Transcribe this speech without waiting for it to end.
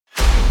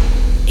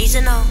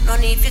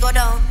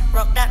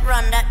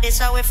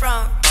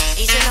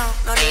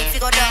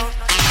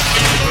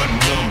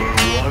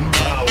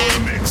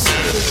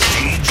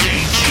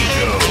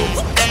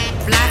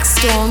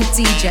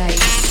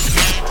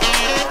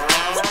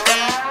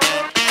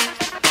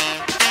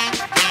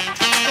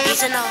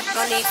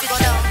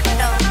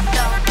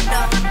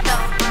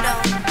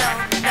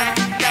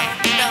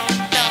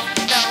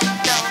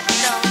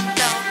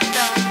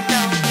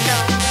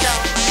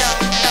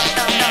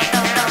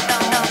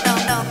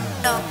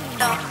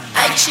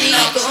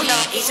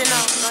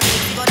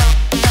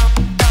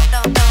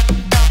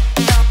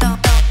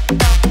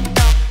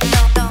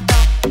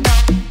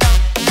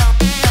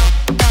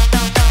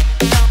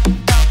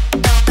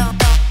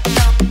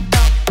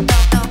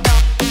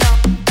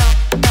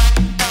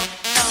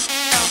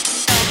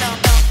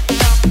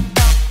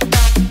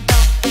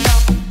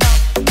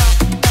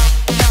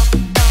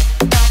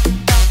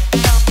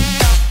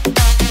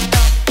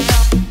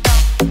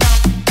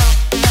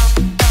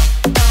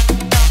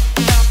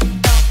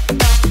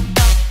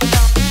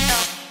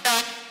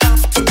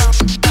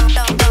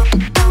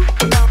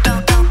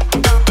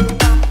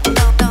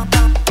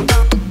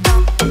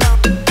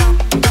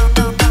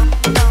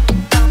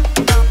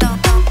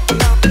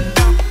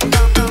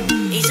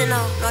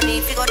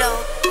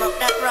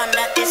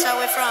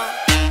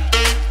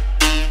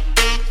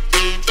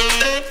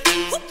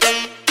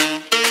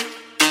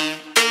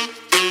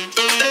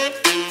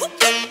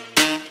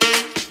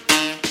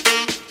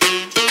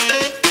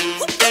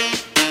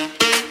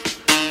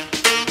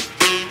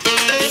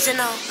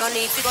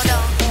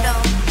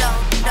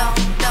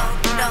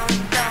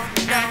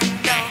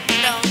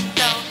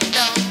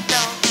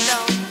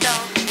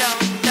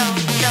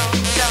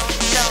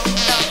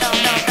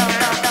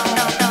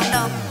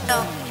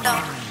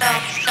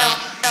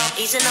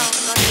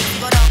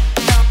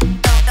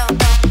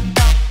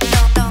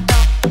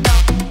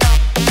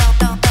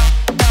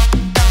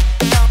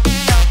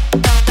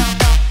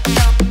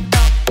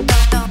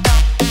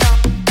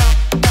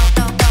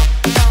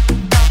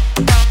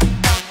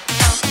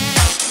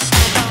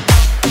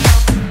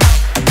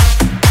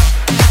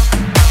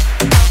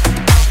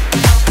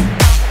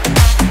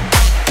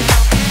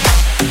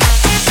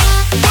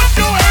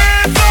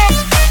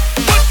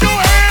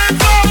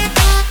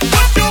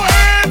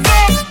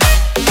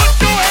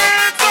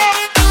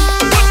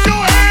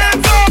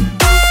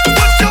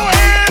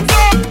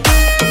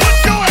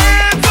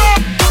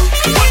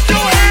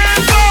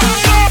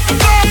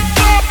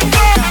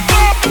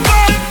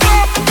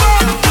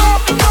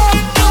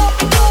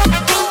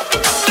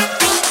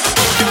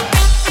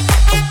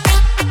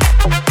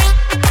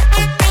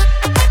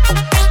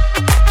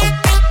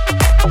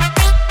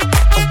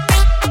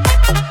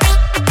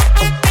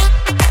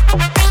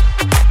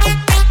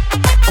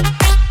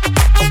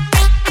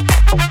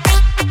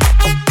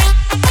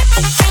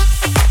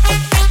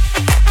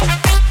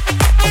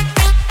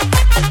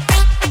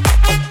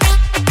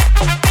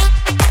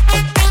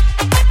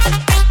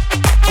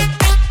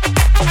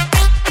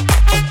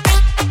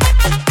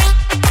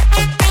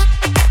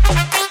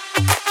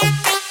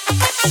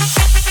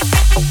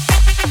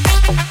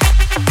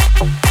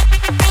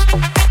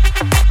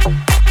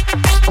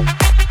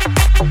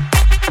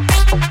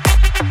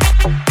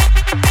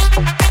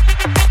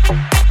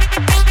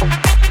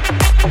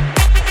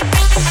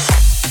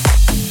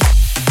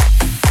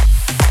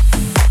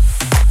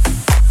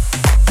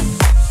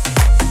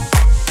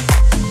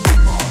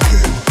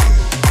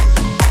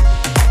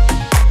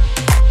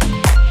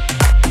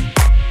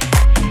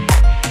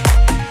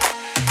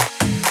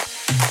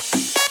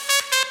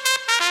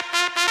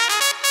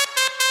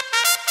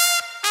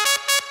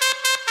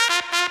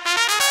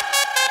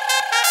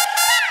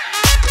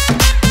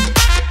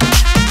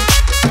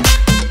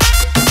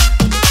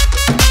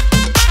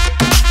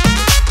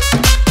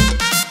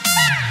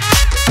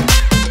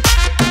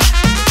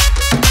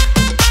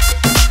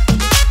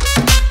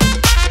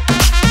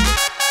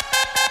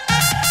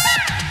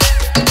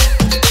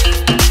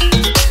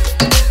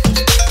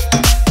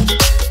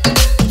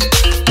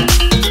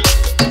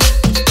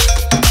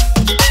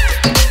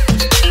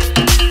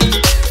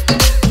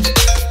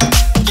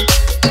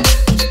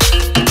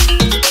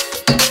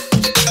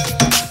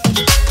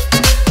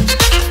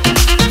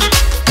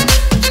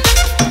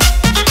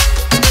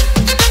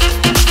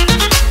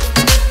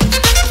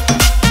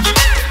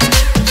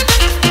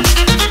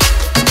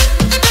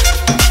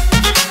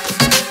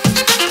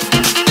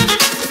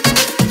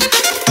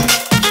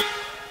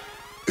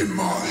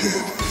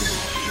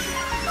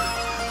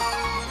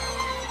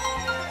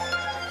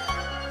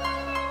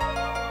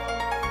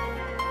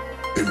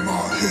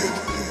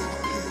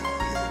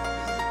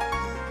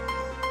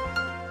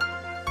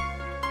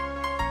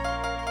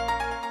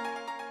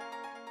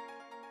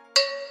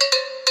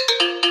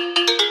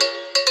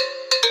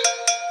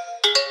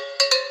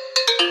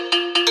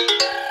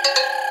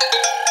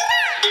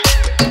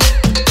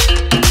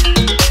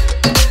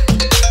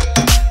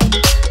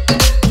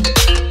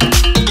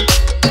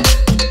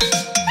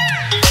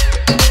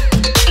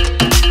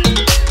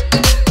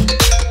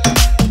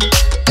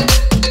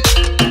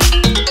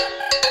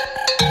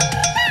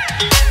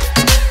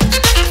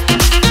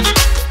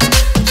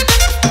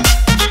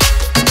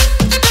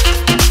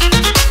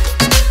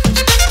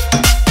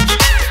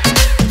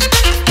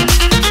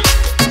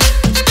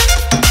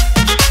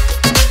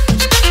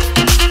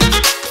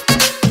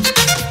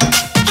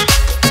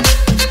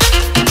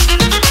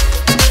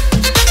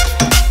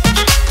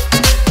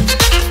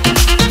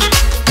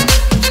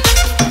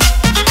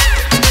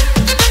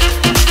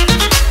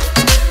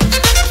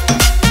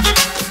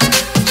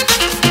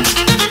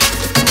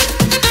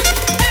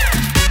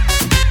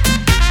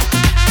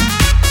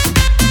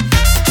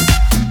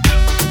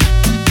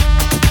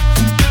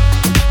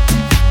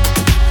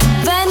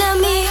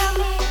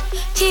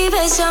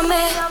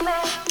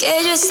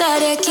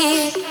estaré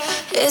aquí,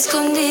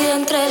 escondida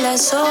entre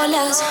las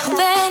olas.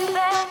 Ven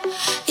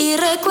y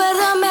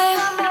recuérdame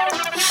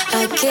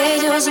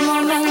aquellos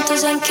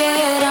momentos en que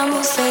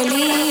éramos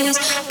felices.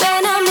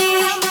 Ven a mí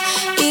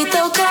y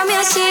tócame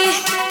así.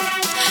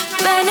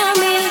 Ven a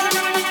mí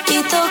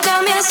y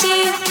tócame así.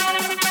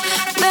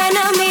 Ven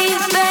a mí,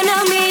 ven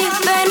a mí,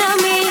 ven a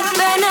mí,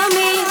 ven a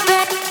mí,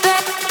 ven,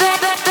 ven, ven,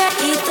 ven, ven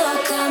y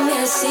tócame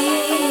así.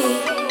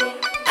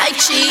 Ay,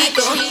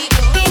 chico.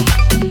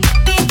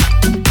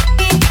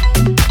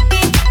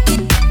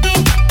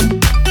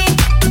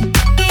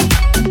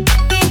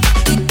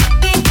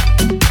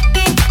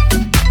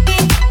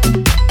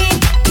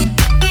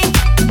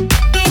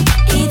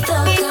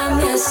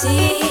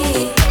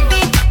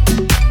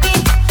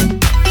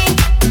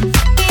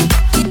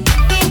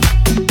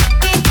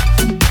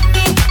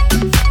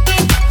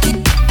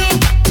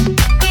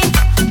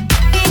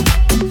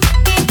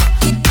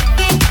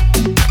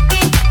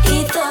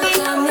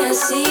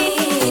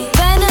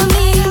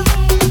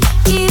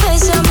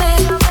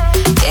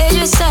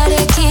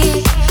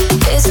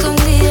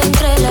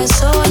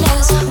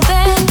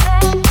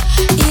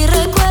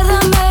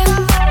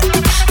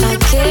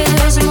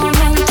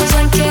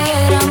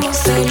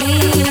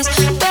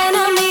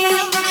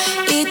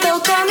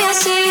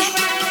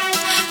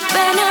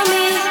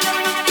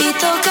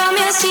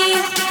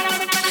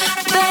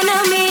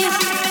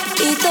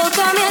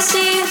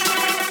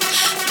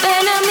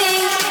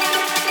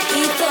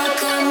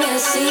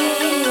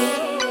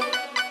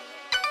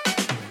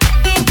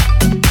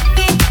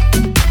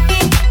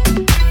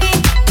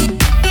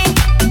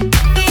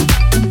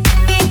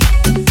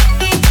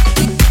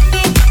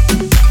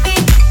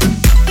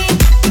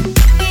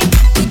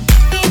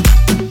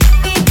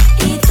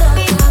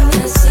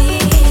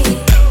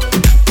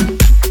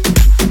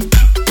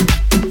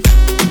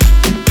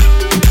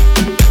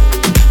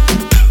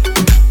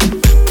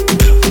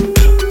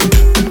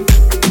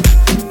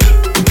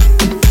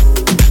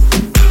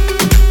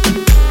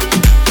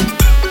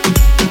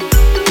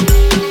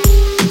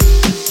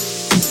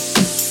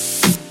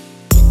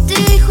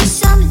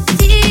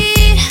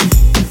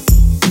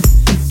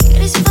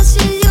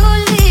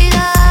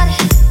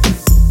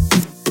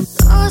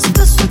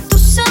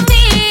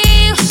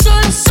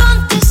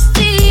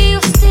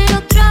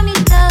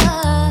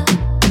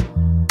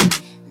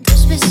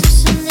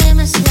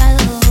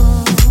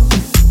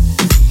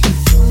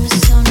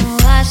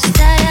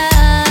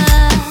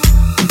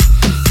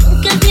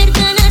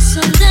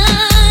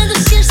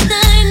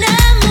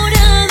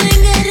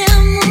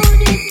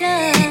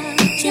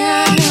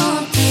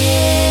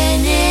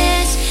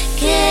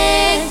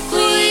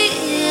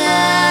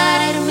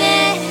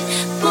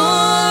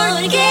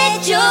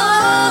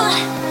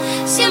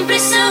 Siempre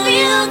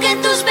sabía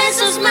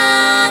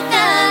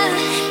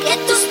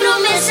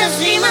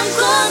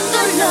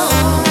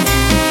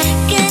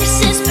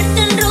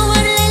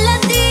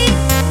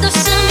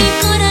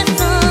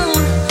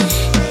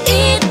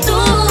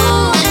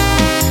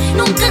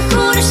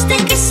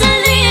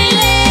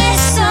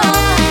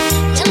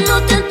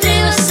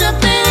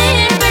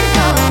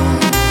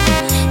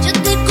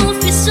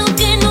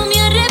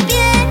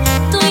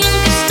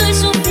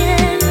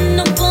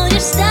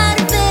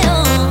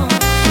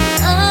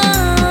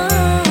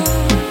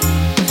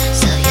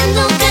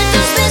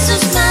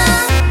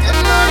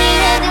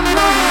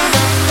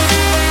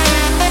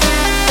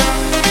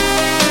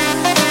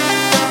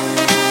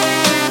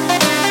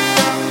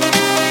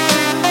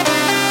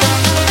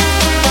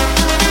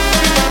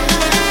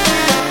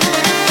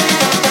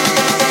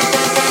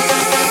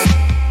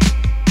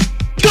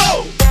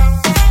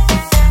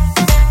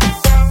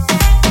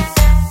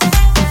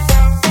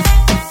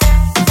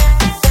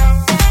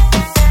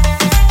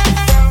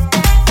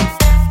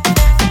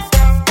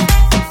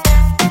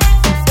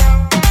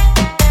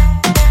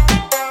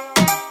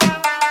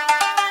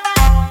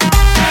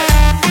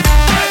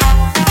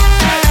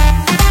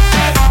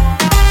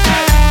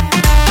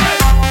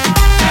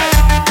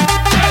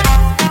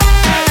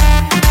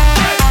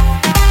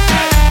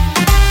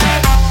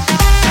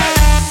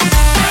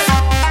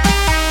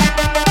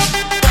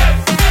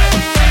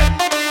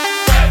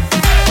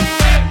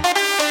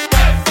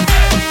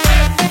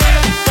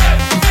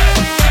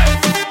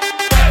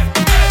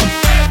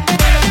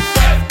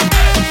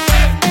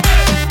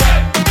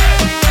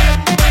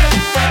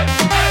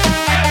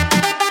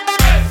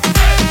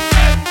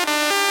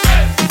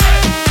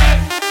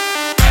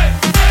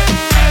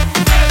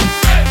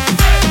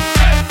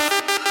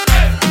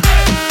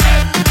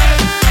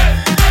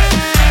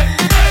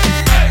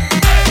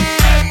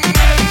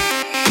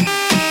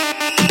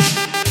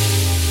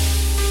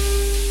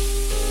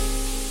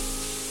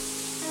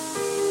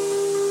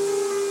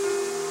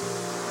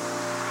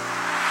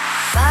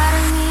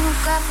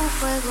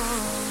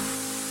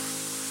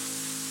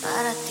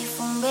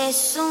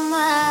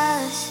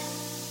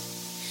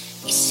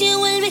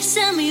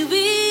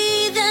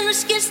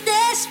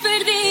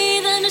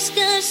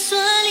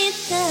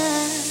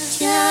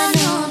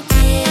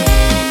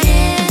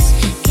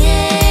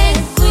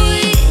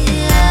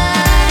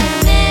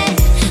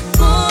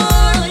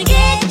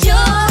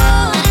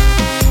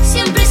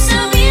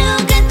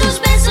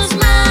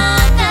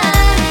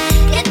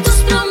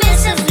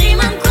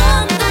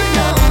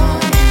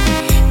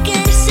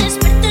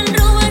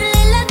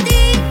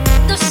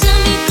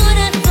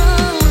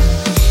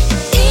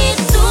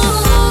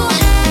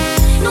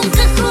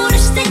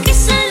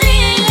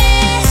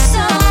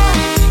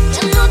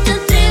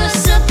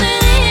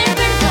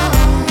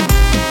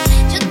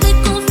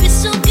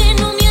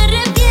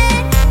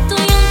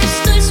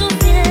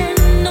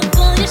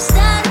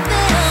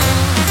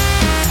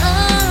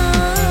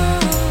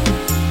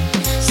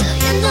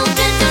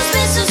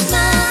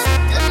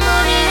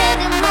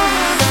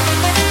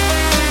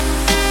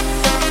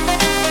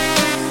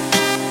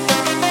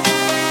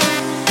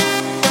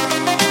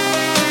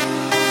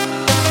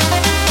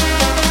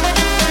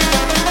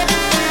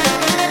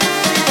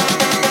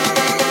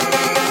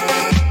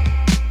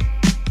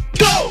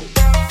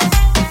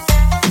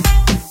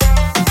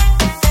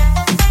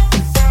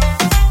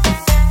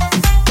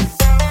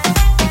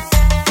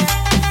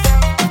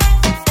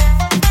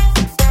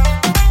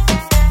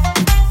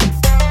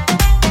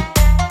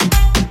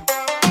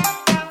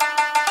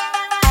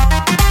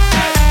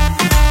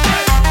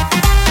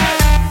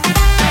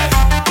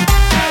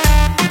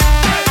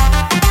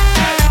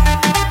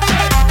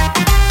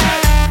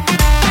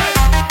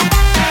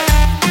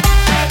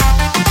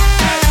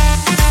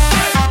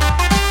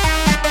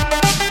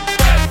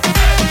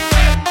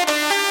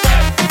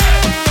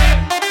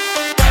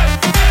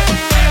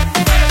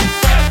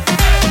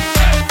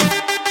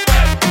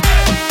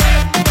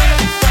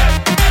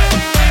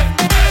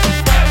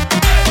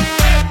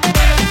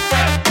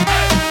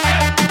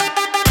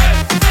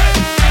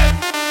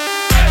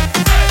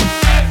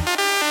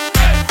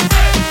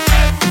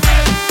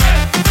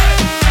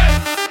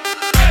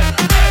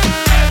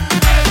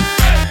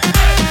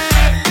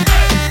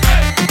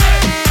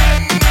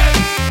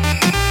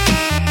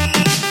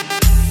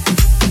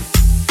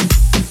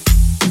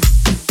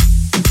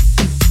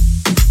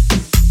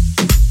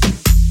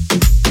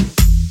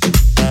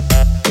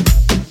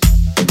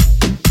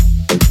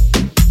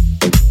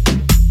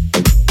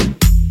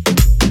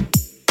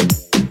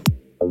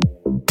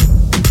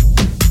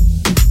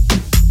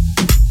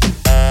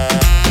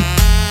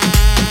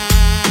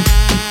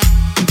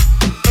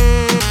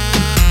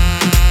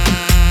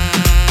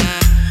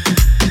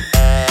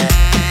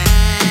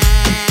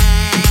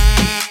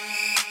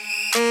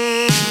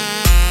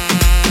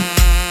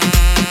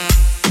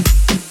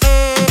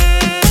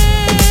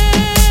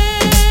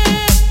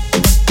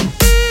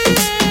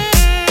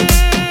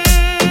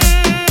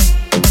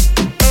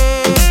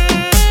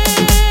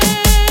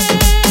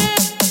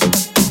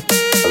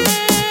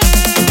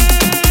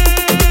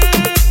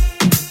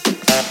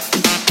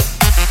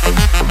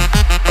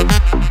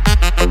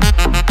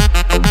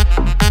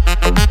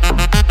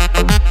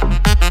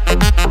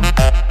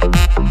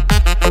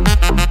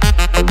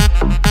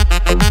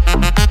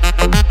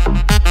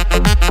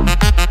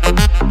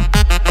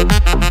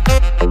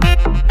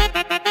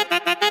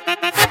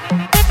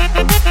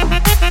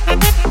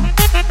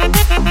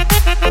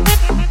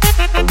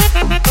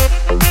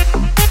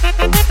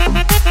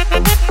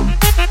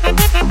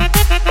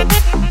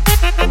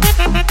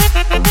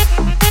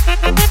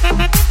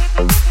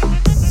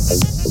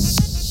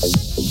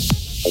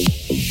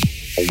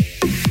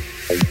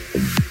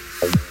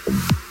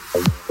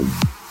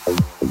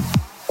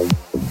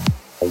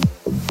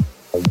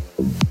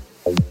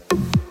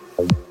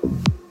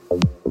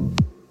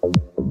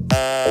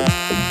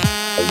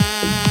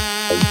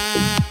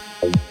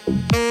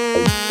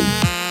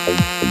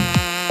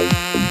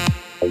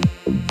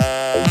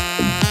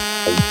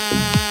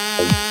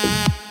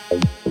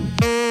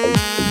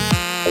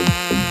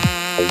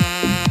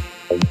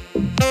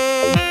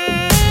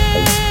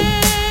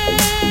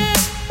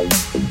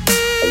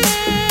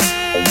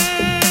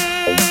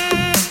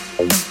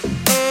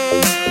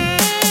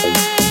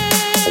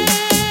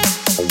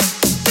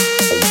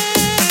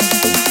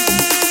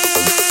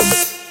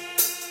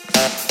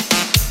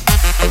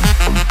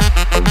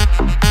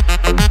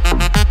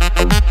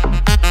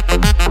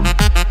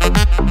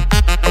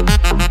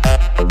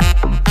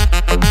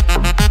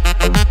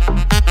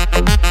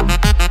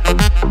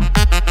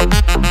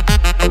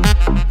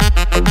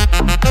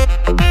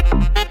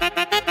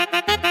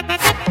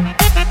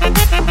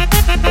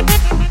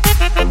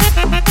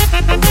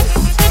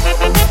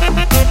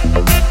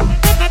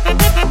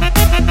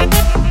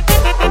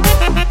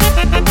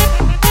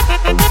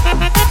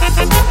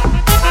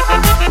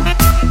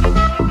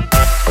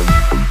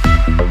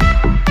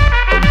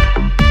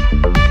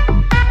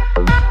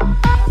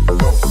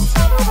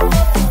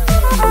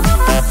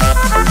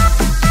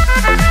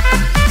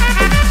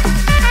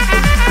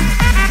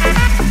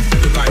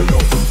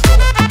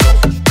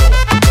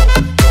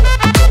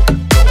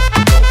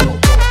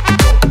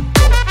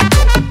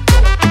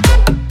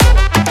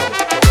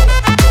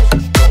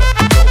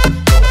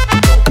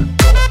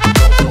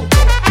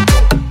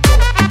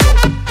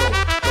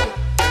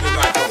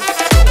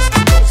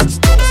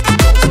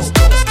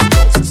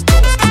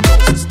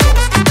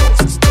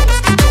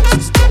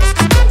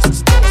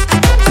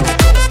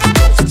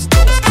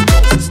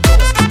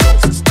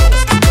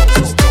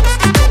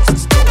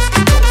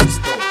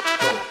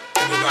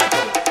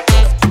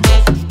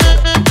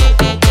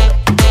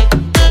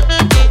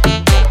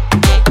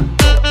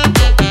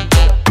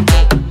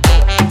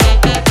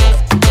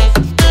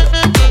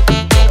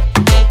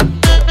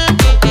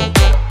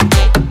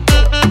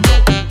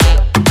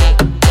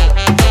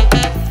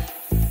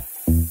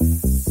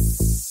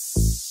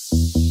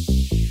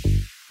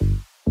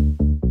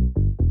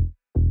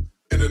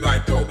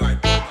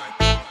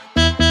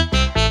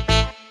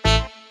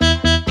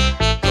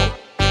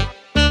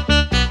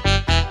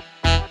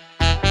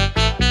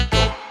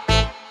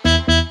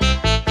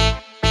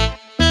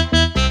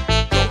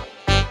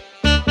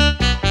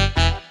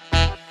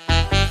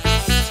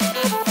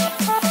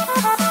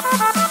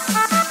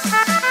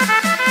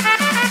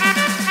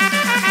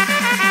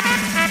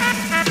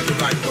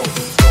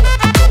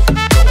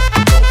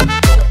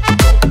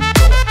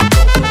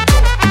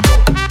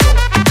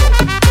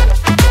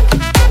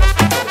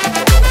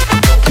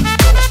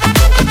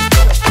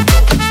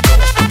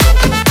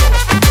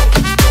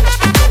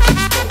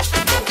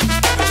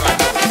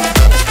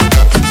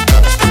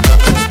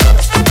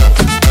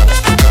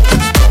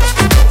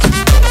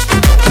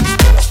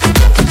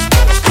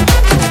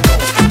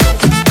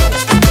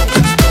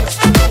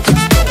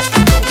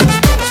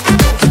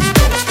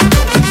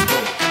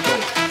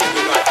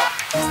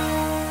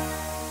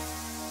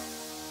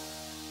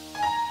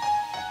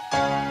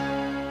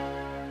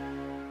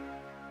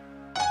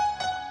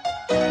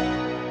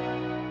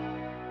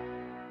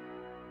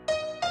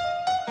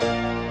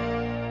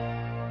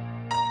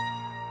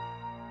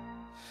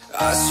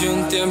Hace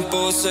un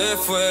tiempo se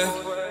fue,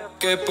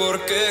 que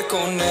porque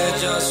con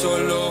ella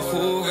solo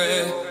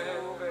jugué.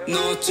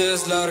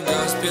 Noches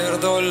largas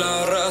pierdo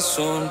la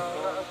razón.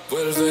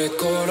 Vuelve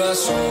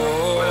corazón,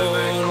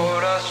 vuelve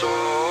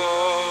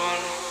corazón.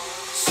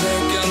 Sé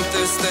que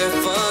antes te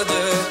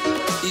fallé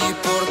y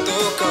por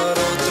tocar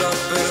otra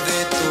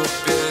perdí tu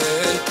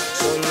piel.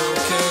 Solo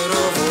quiero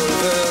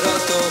volver a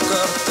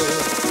tocarte,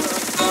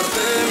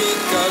 darte mi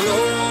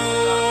calor.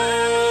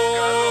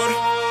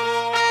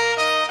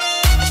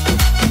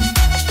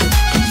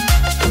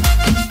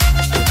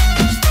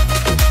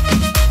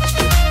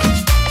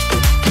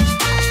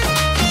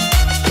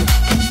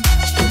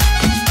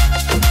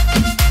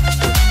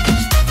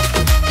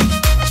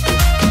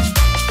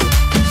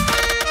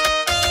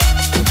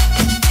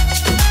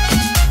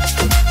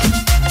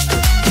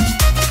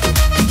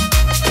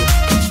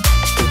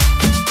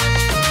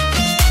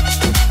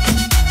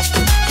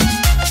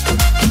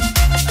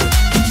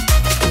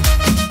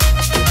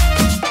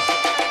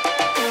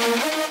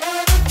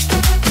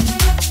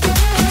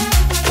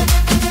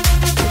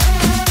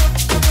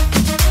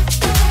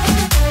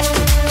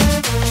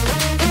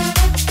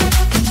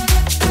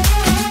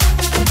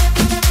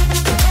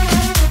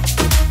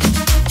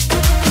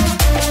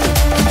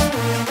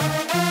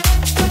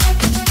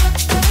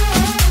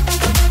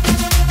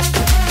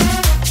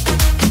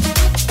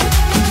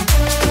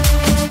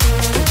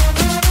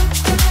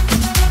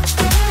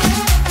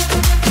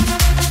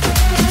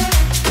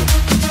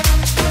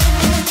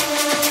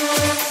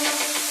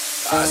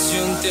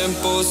 Hace un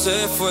tiempo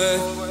se fue,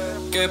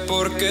 que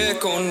porque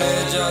con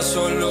ella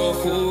solo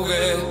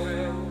jugué.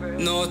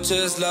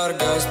 Noches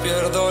largas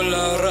pierdo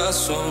la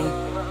razón.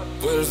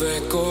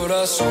 Vuelve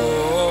corazón,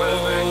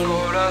 vuelve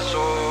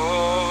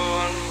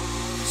corazón.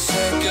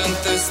 Sé que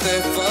antes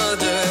te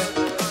fallé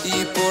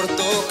y por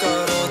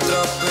tocar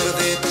otra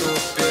perdí tu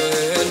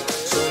piel.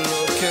 Solo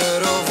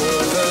quiero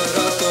volver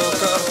a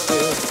tocarte,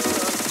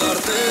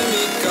 darte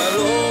mi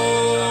calor.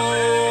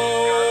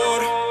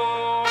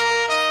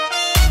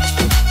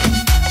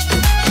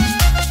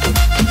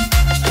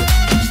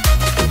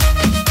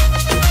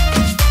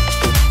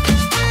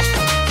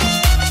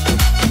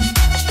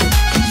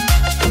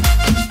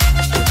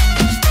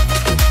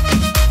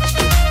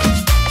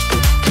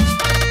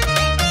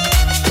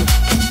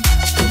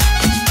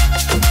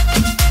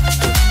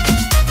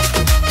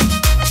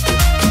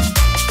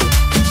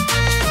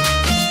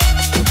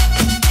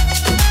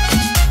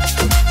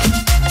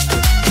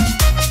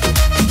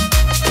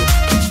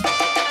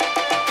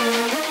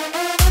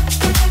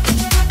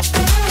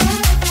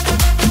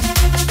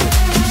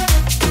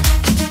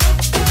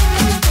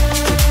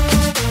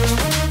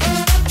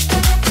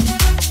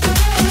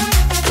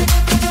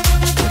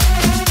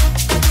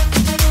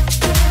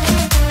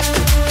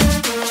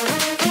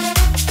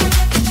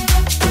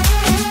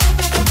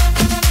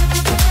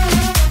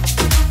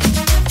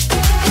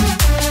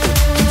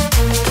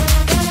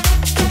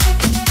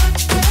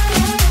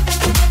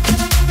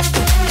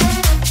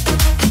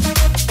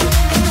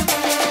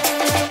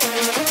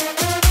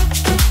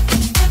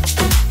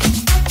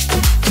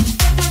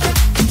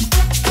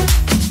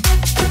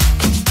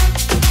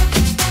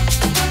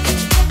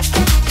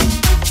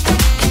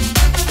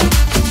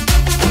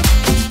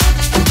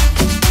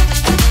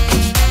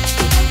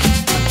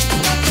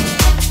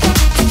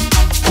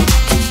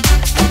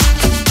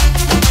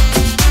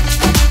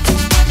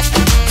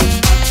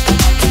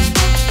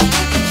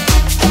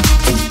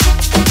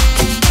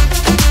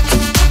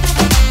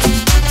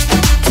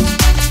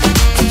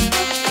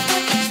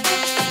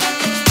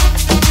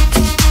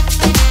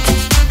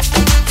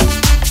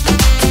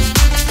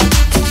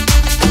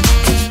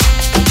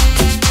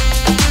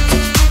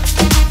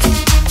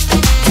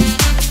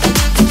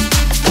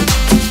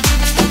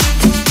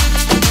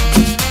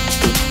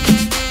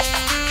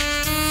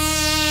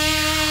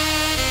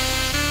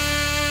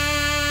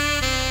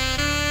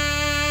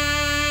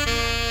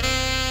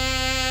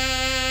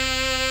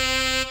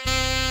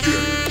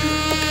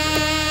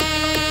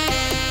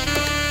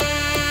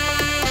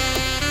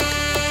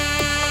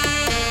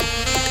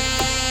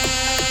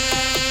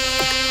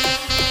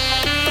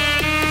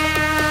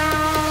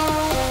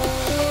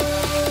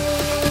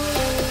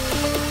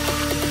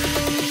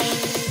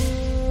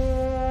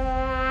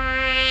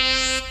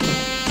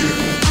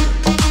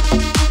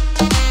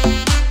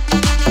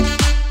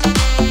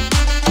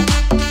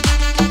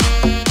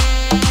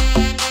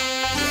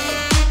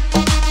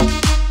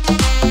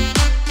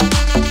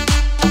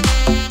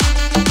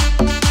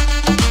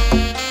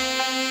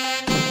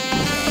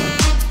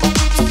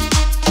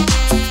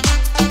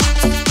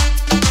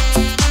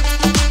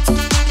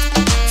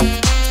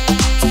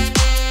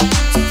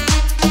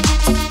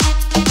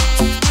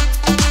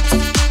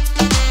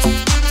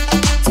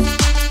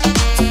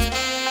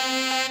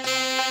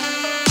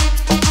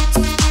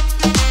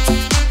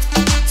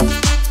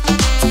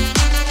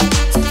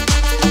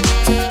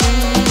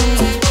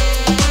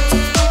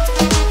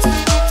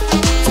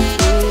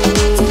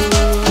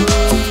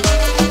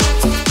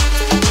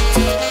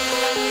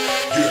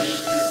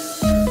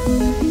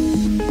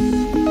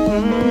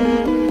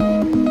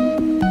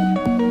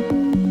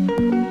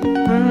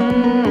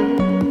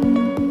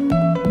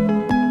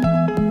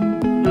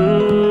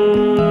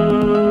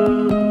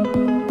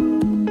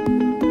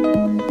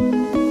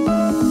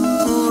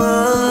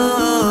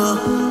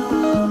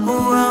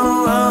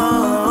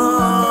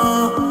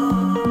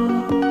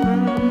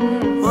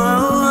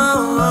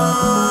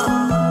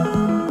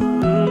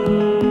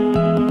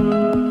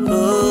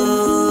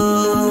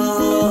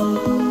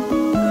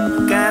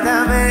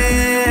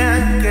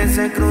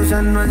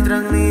 cruzan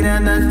nuestras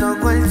miradas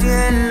toco el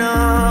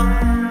cielo.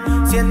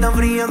 Siento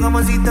frío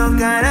como si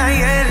tocara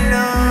hielo.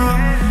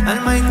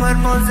 Alma y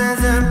cuerpo se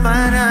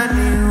separan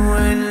y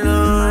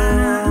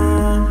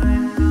vuelo.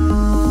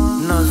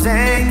 No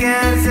sé qué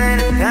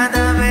hacer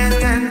cada vez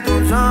que en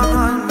tus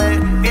ojos me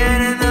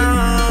pierdo.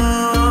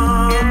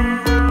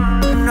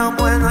 No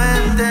puedo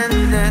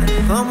entender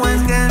cómo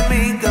es que en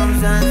mi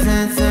causa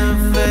ese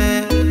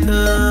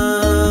efecto.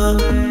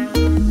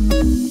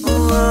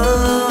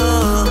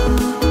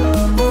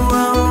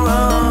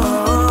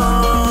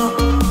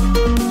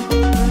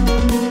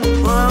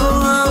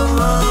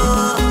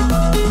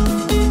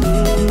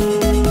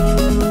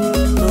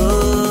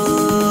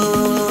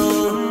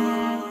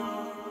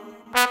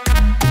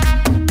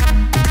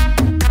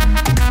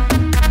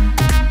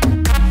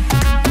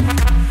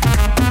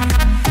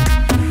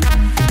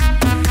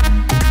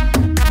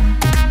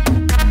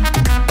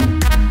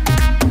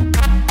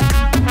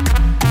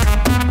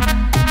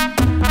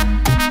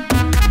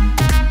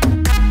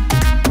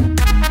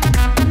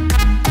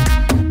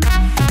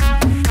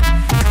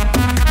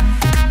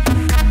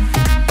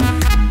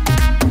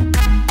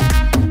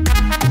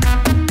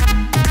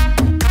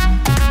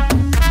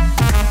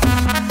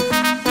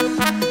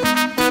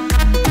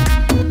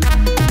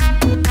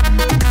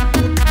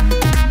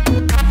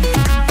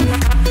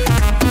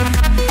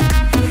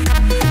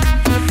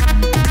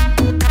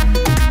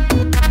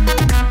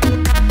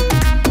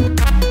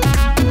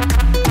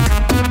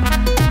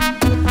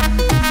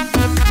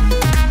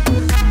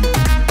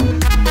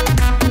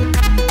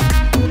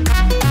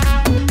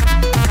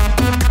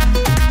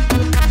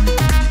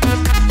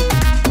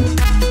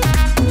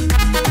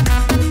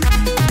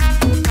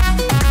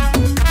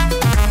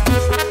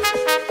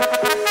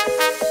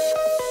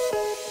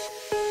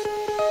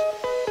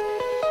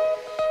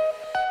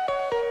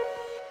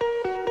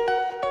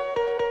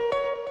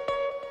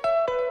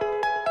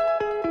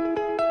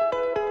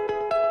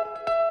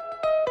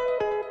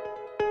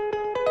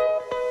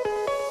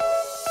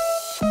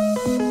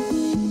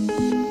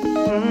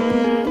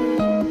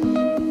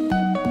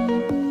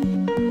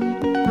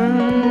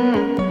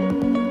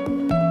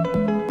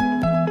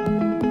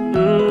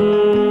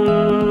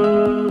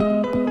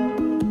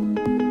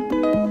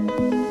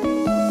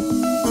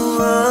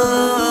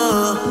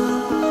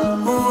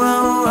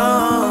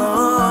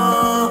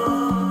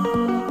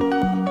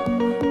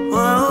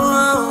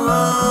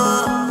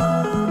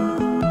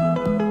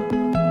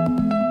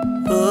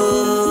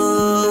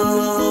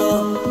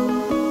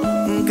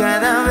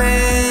 Cada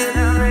vez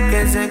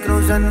que se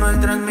cruzan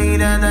nuestras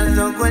miradas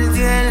toco el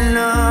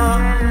cielo.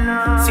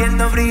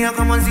 Siento frío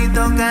como si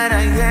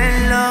tocara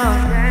hielo.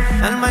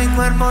 Alma y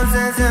cuerpo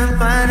se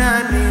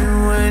separan y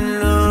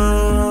vuelo.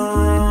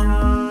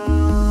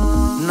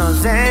 No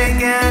sé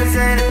qué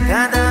hacer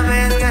cada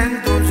vez que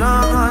en tus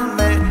ojos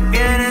me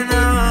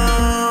pierdo.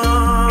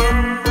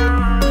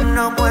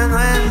 No puedo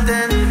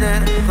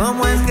entender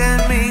cómo es que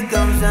en mi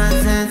causa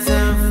ese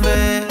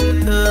efecto.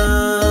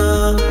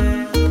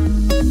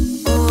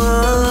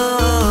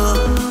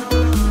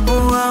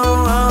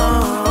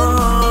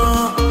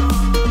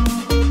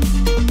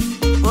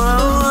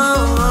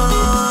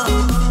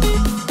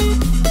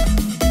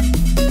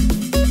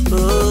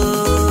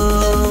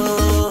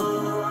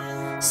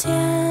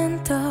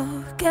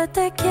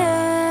 Te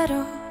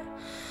quiero,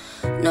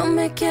 no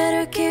me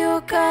quiero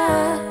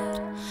equivocar.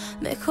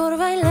 Mejor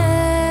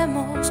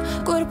bailemos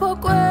cuerpo a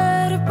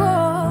cuerpo.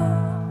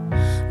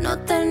 No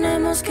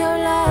tenemos que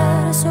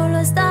hablar, solo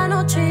esta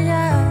noche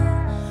ya.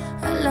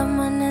 Al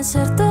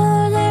amanecer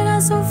todo llega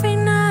a su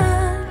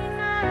final.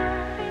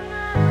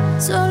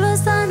 Solo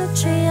esta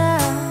noche ya.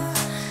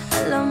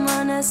 Al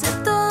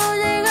amanecer todo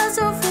llega a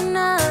su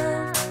final.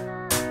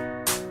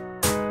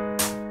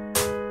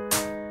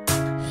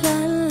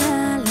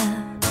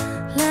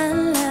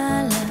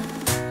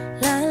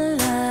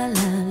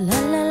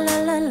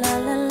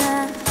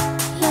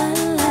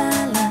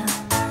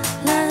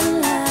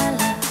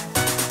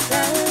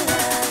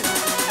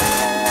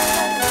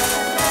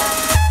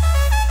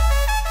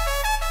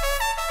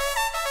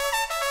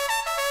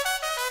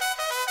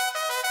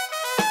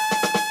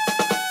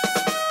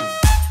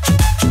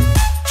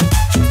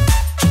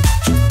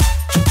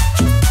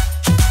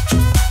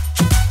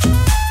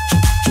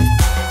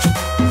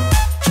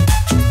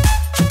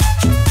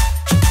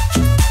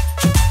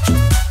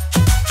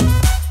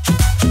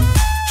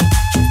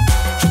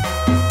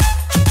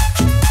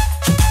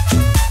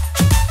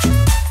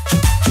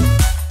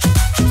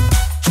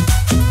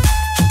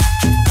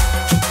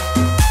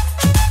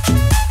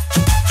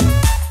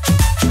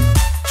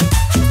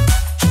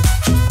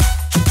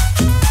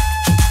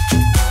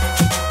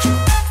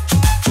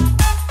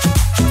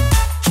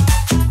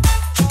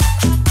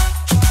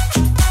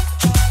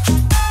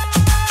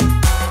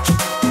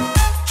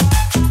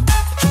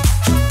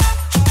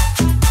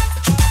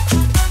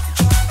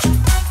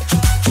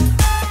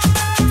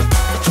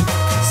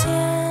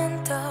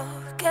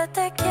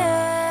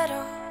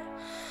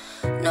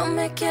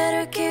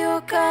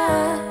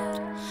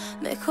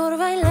 Mejor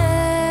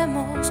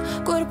bailemos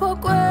cuerpo a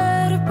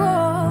cuerpo.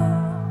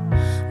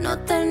 No No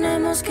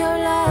tenemos que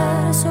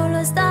hablar, solo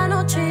esta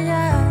noche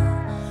ya.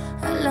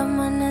 Al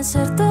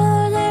amanecer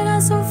todo llega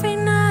a su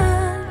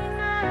final.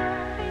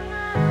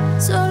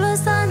 Solo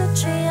esta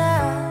noche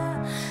ya.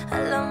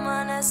 Al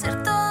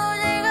amanecer todo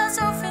llega a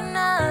su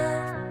final.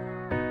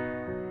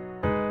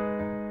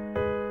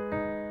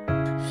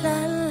 La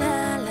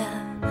la la,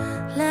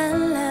 la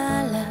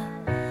la la,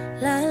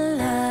 la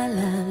la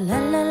la, la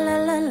la la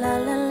la la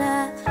la la.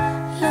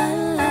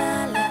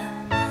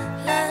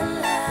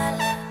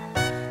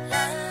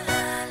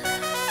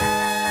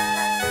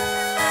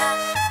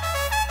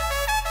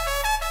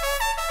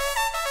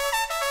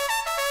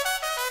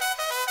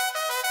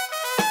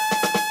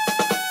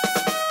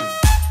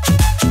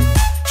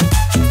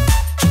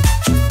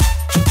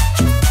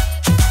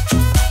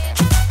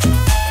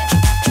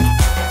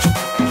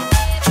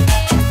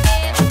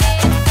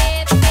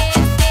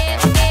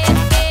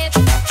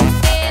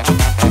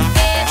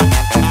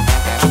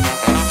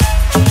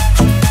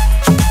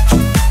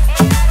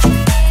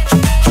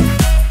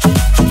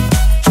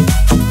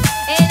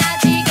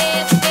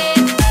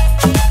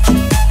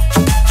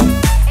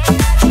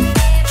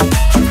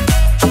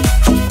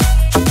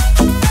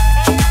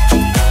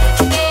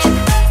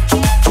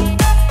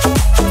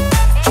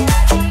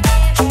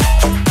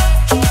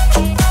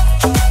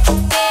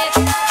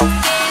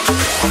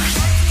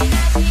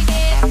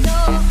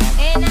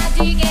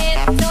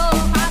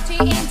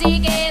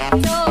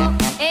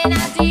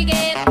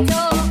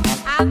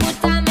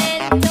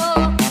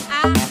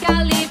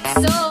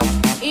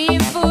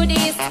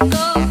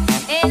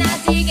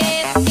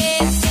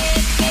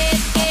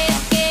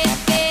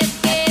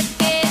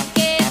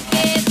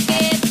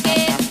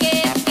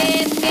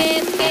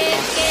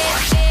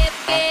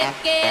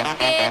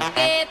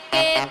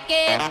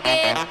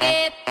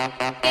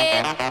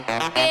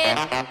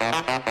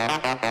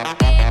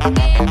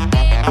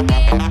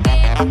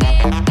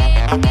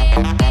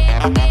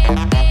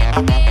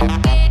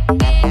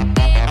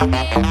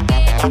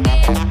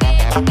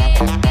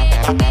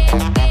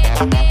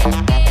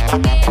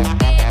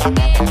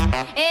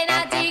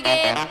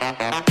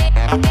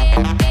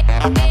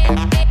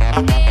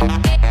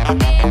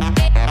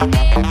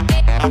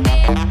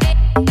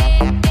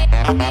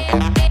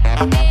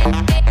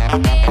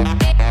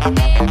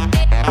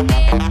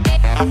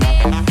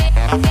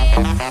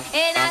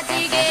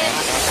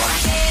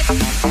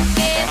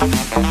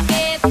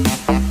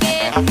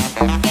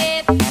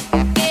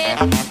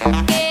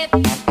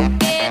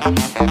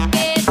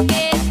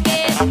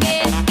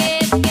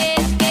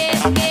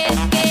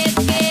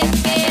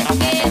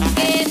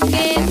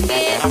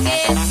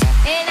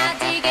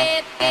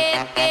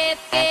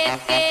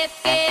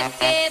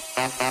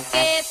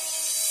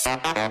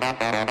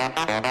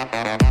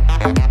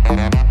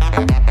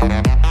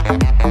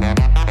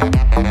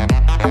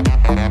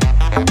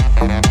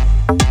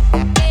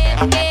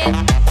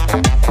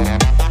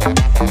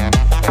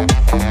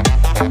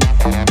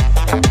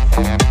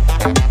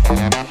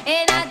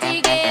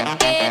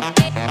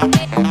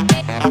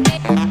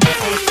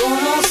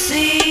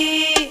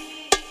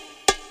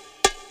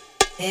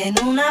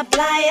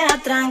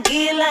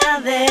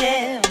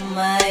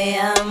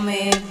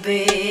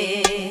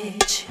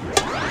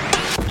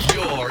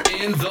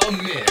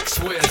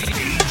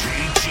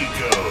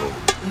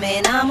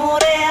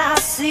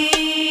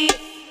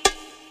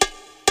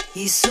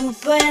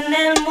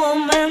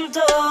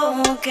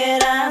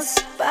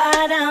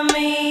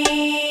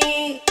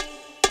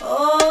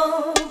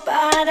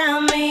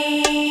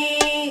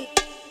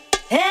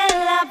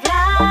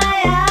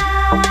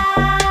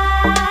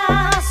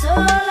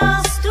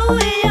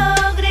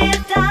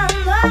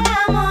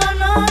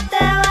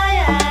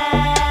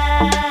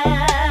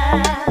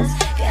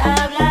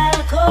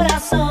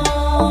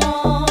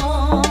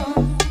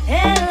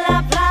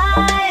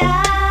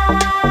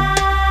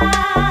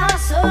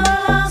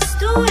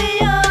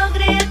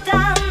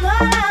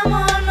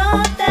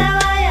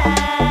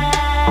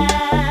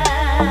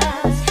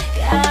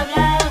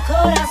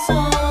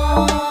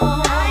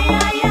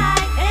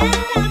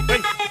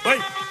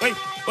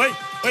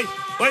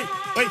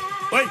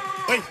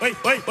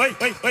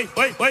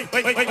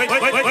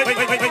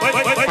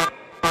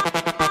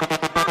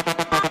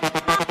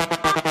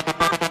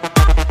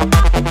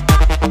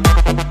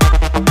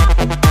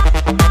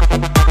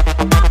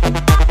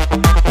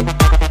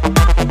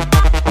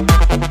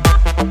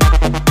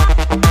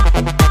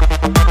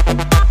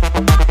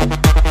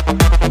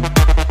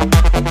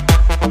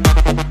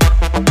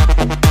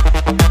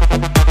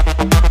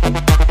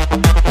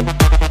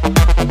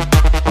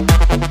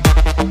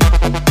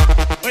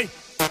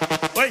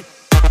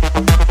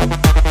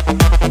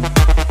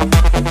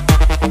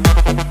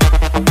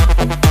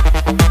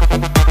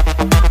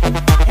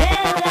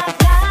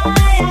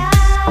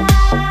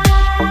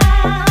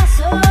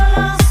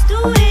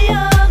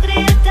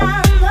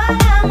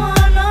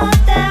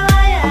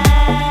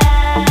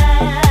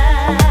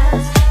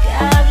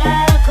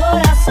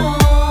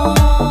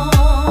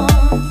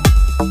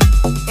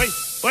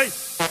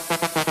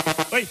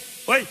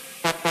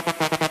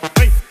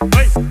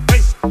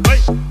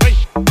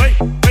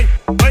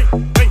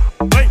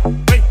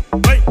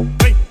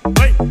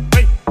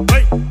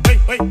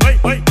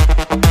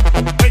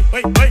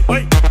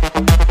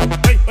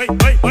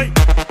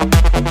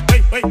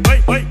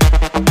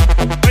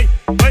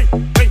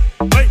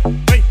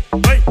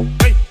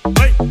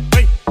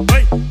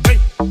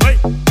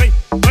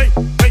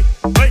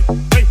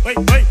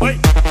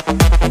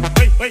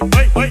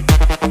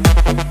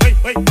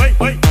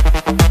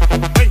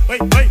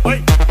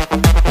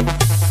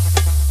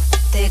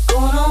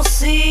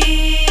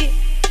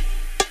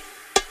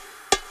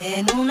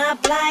 en una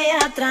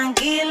playa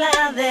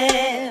tranquila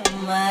de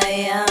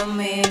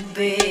Miami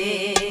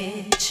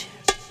Beach.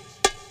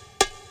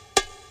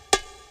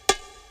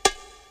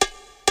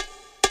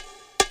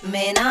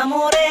 Me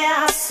enamoré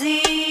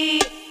así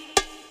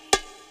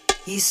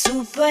y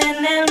supe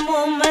en el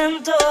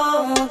momento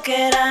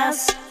que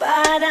eras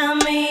para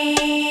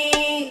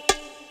mí,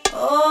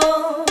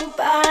 oh,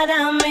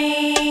 para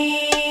mí.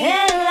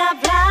 En la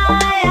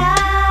playa,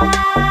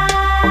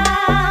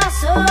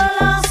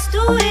 solos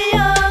tú y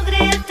yo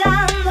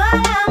gritando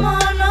al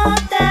amor, no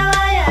te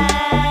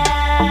vayas,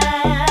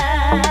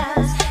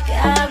 que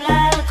habla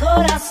el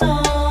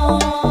corazón.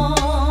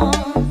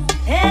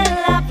 En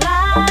la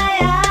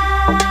playa,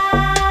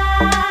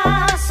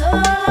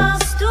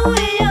 solos tú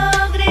y yo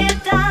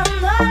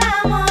gritando al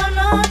amor,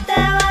 no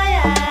te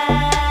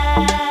vayas,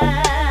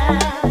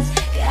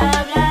 que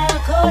habla el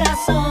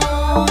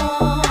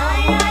corazón.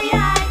 Ay, ay,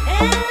 ay,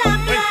 en la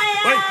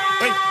playa.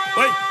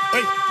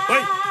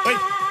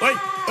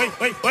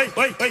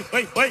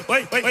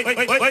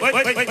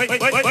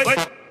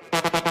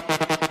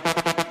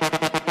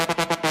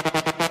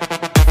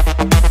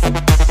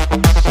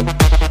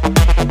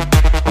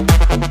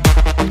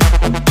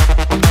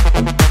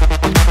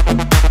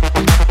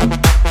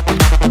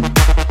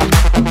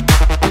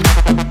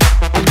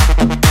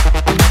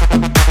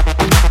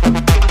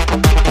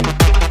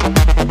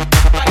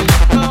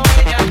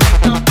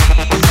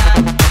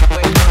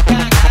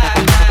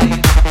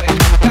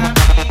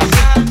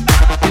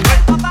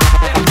 Después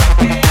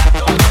que ya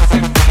todo se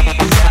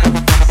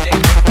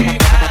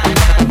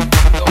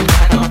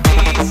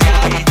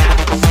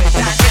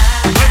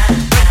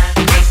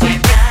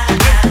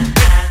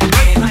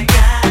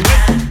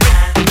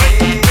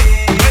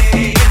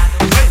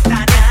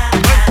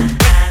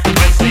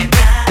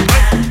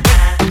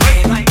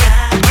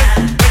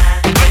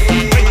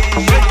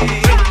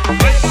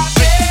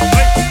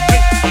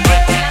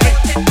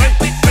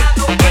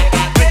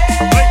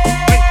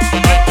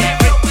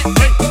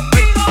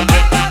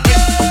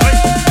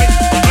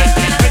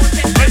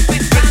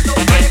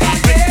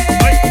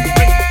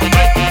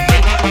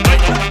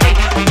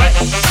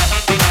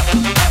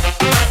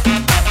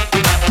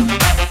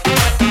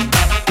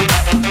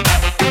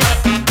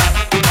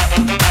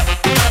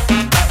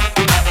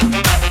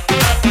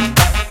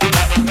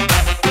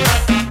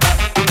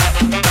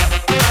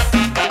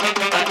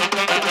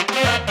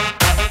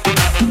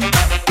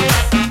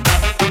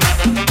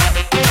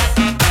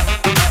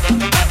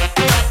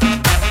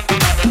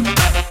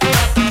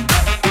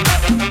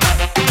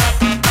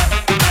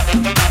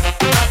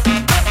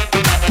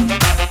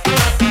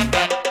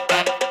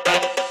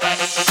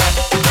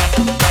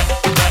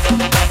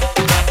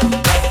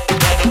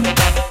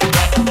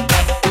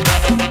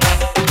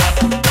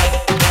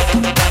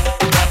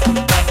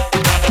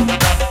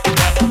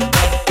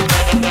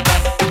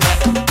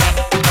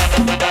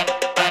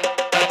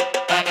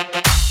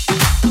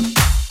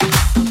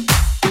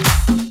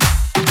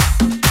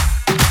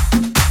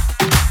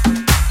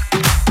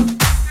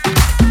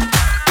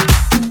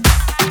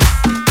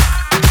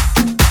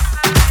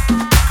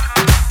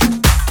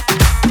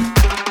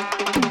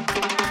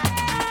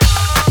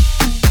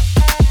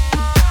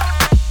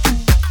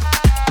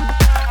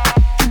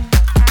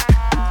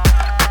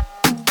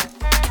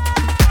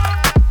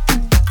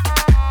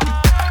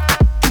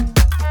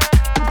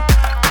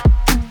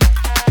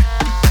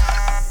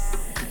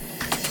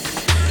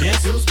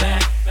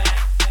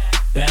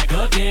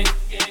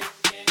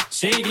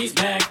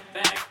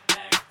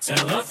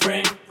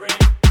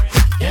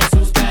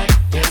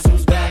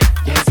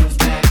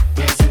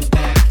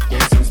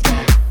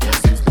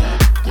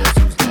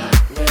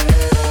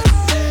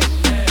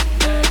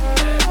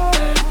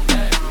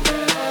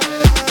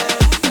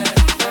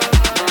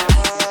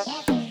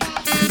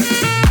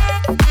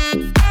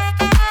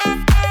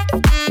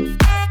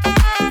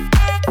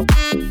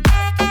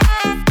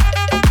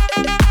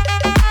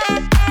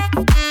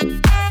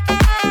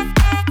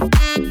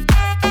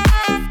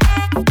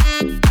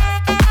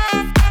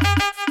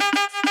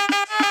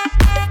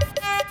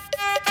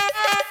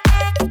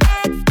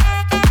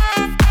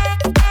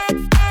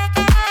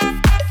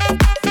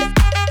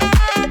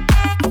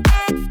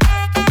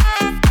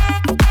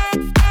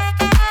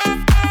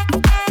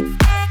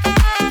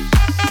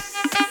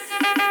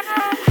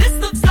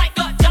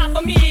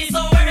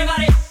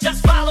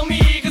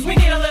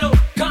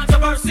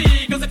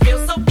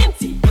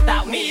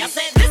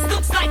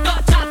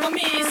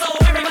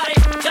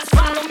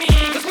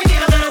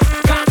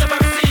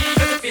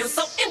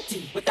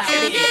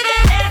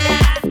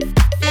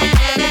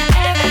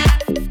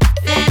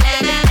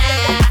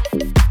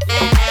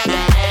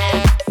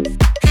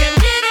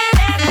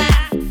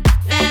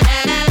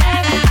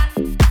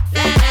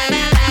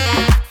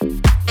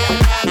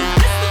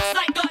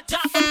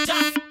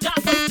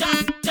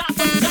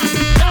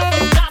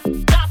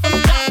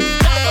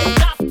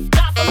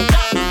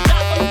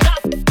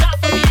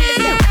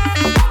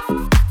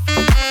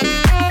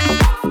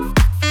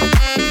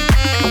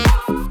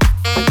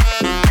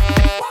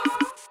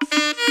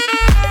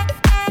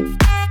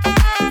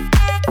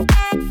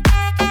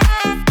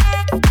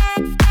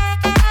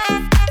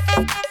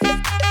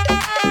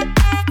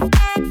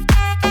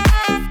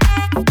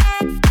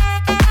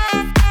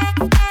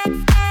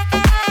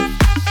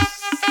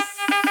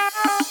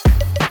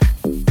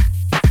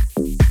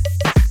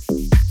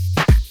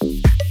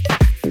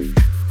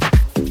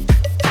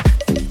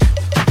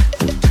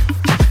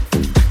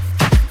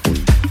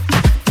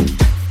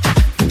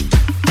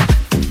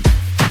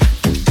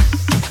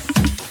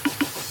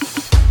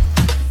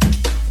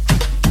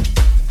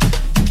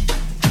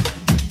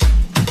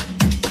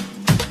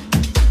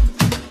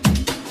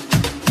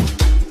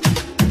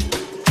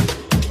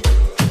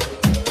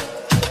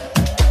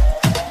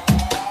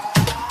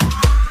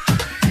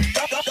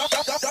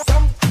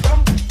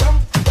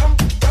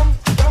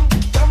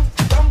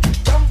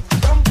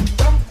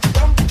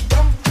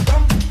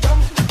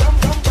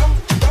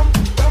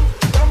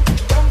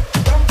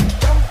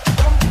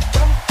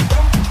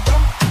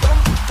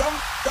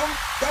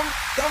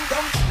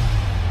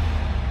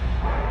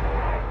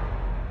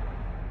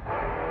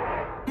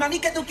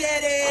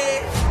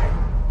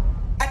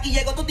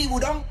tu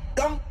tiburón,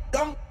 dom,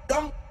 dom,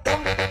 dom,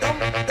 dom, dom,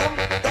 dom, dom,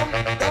 dom,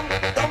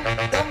 dom,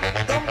 dom,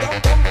 dom,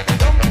 dom.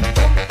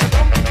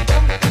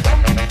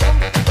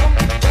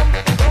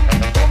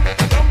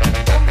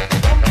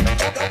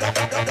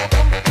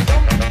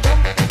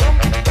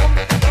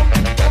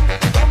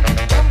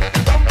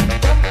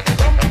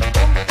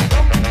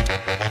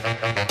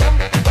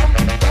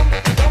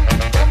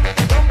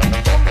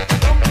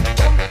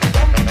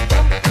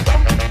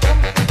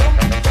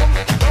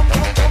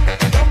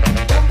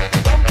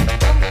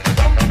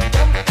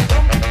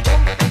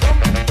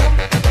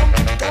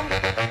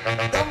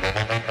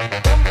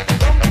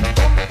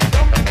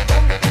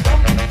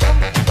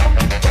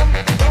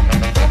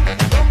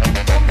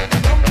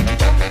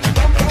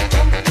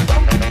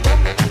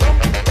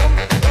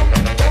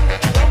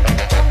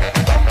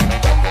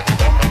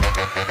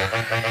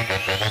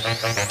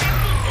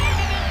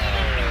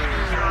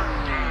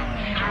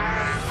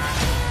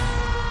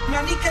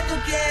 Mami, ¿qué tú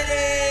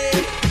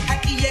quieres?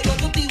 Aquí llegó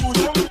tu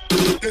tiburón.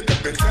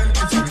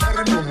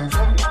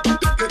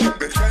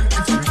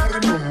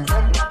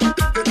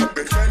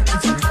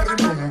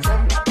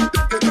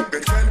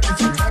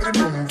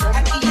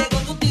 Aquí llegó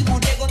tu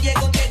tiburón. Aquí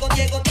llegó tu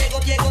tiburón.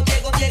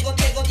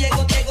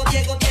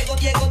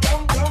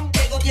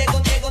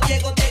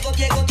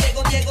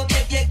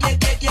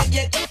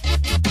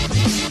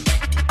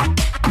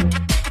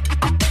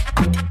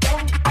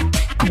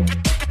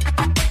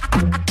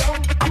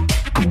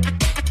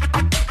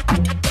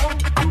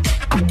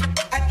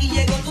 Aquí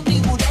llegó tu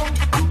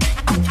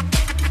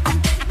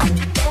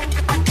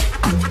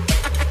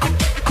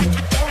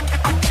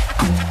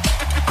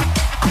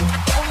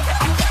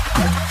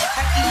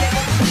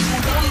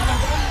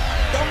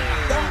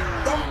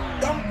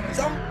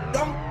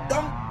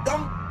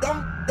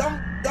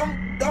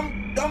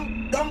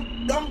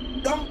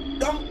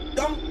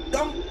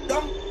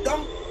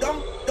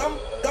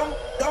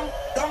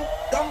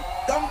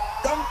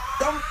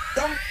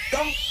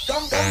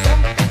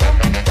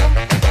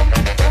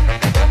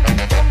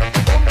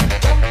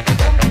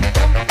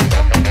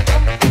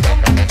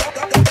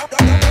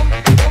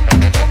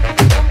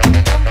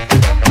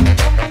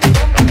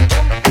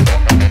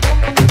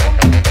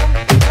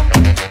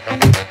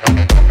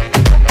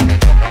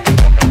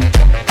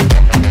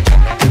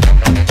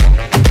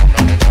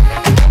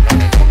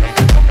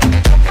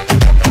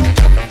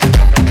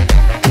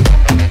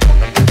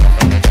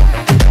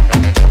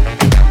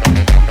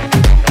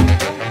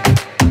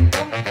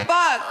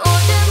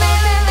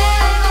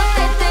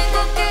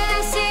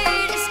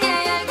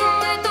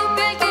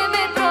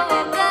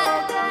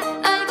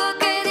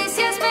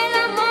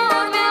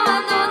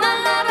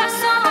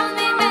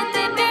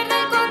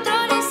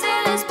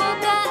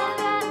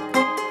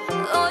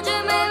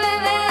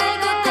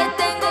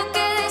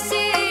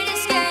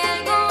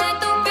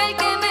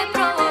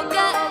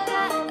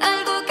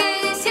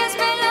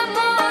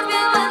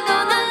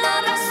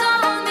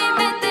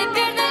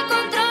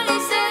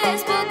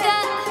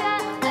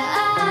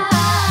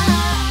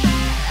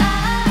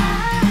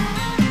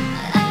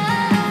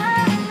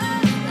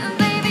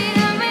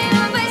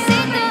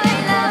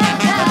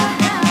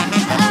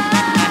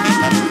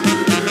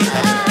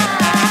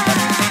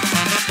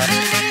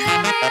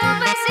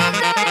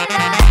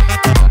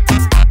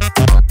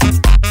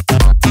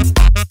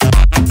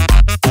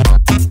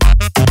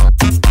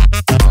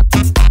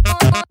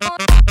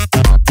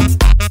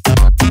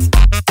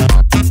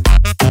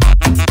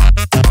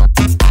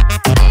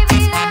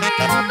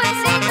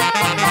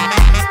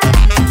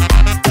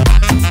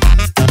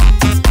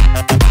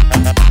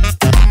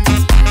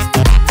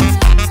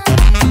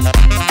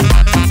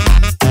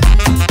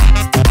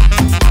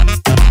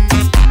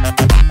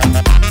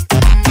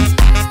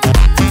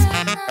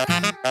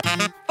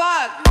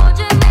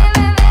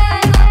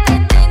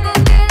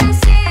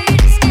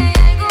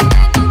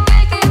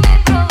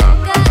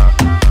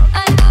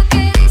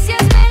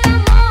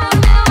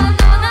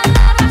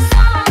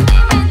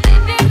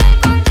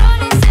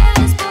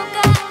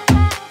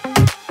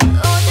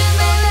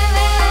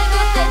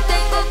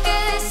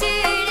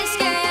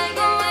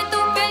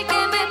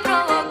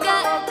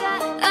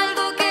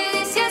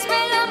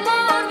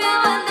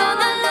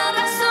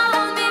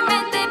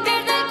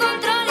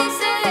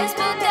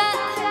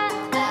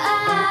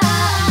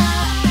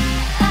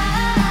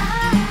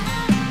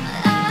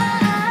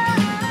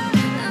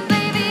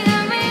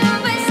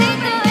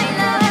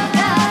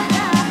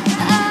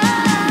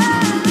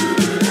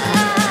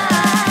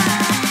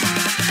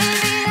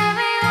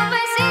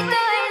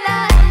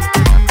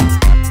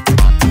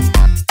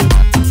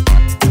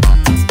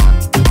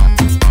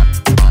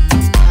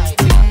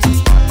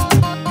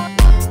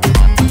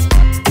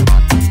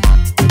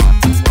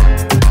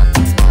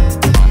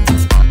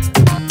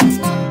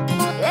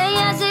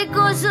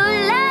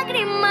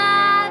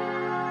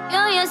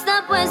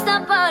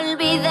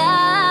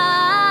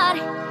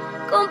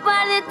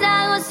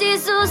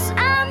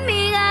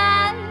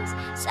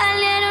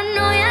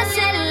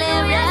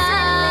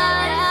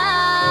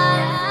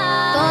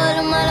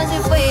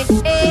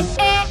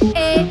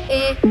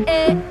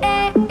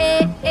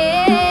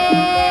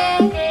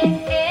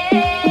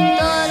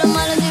Todo lo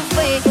malo se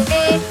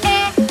fue.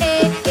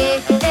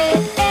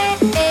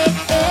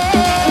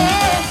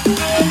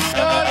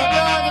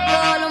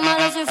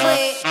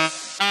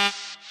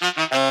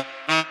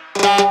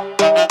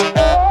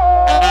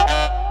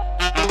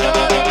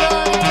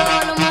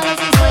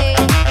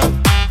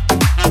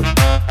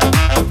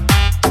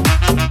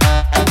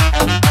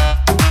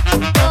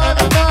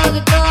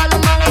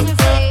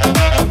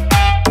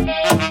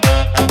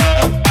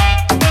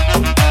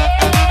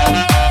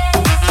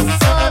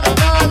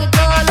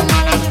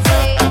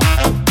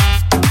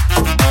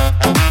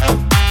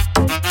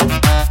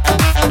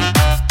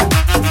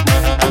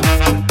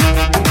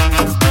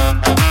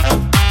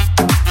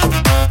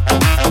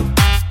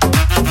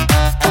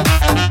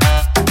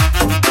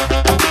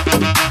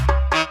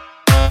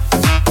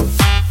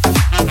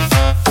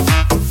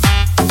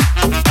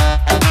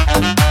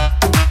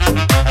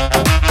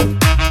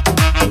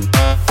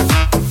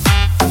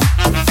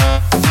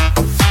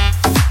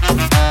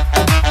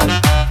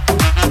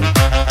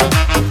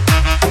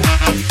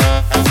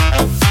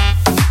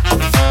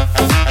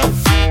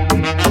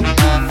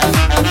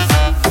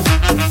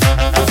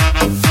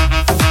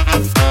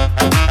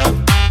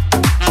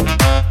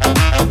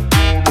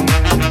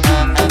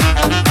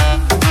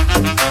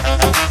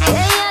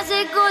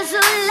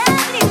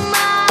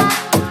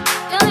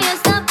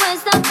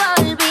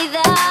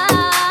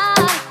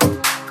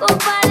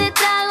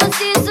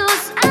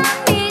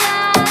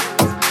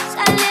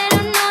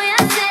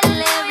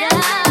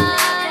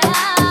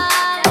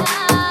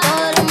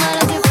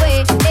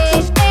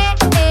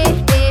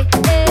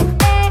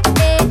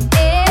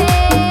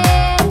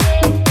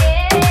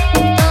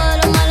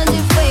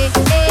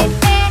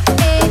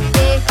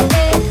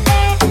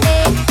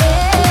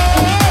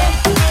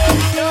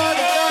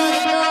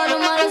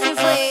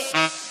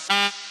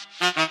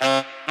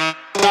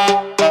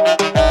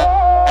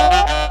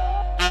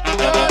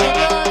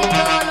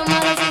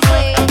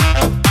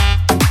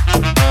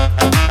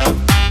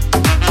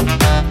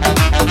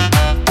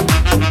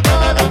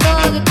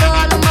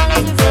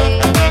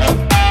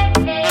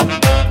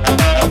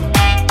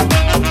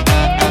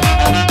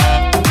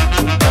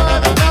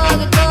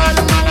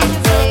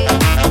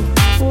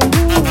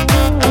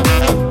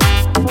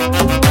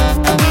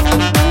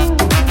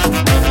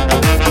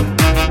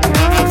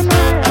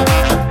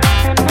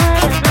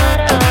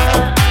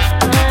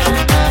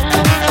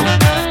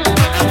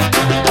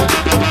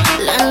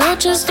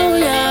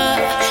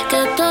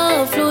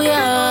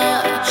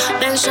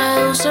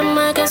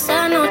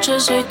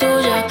 soy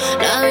tuya.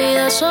 La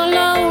vida es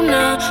solo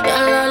una y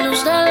a la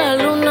luz de la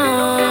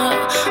luna.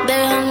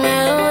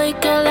 Déjame hoy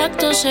que el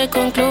acto se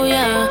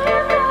concluya.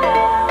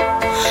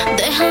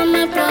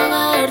 Déjame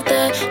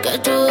probarte que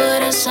tú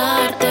eres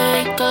arte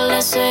y que el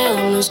deseo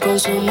nos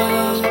consuma.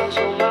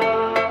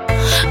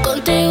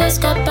 Contigo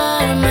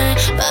escaparme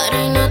para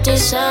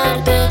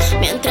hipnotizarte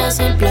mientras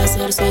el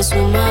placer se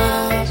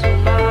suma.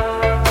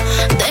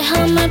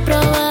 Déjame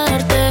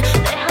probarte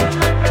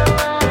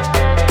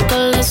que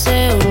el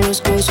deseo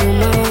nos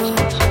consuma.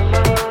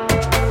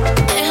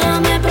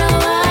 Déjame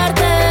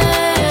probarte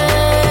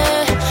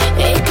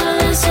y que el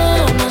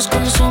deseo nos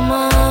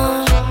consuma.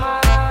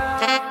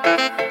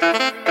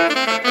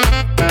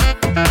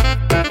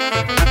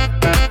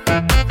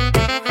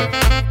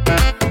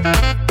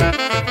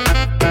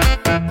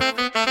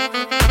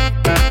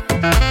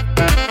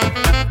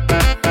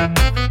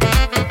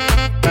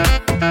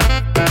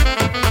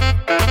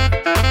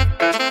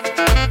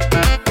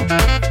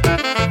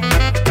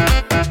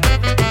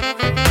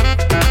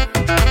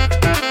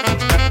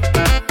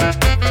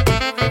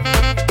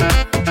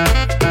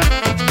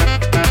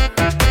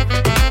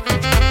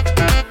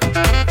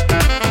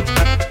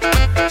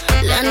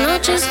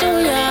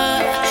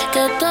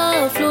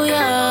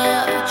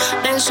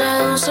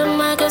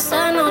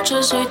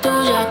 Soy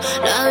tuya,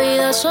 la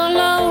vida es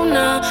solo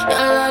una y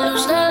a la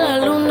luz de la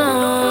luna.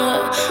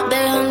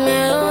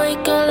 Déjame hoy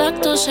que el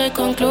acto se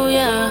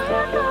concluya.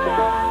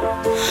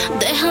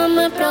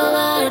 Déjame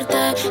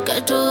probarte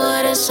que tú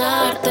eres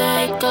arte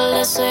y que el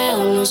deseo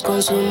nos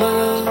consuma.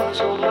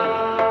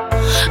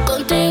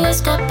 Contigo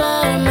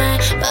escaparme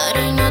para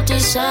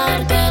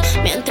hipnotizarte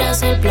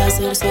mientras el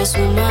placer se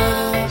suma.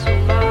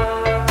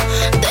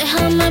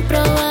 Déjame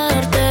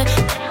probarte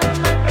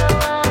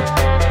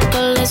que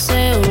el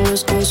deseo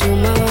nos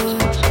consuma.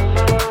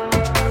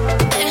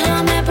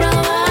 Déjame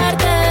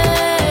probarte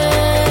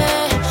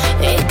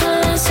y que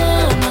el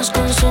deseo nos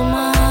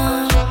consuma.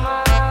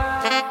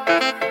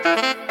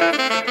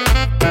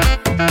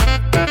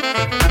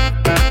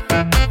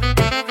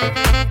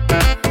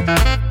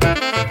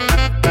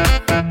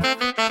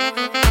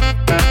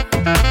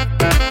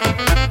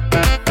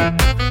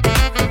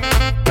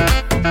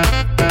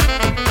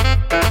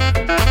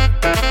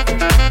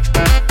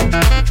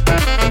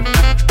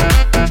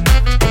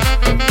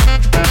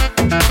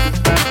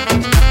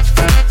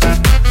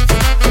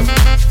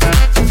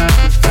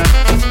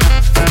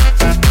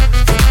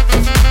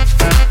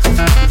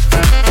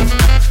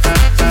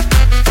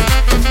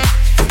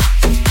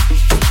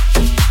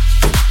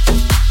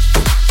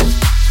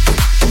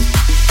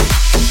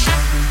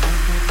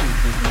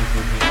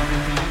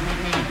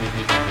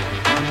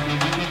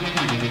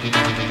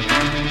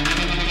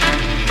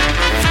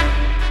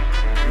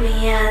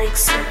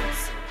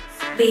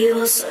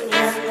 Vivo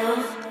soñando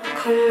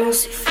como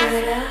si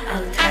fuera a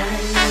otra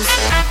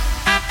dimensión.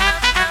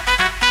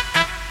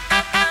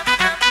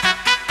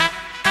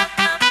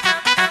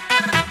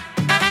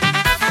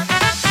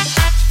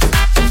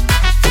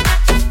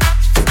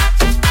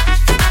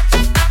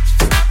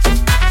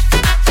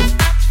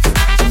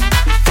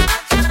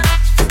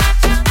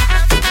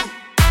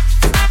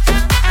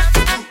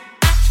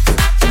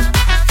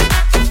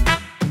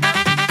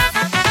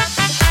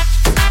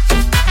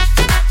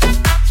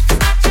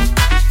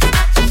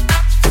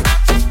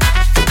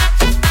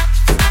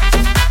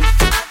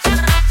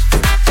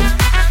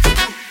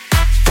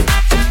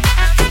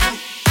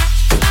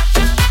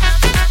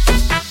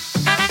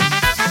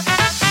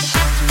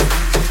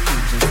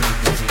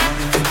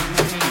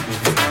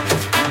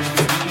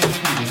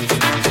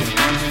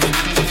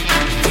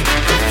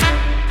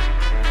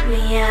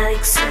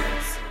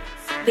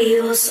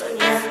 Vivo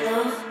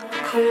soñando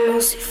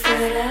como si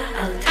fuera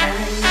a otra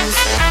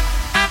dimensión.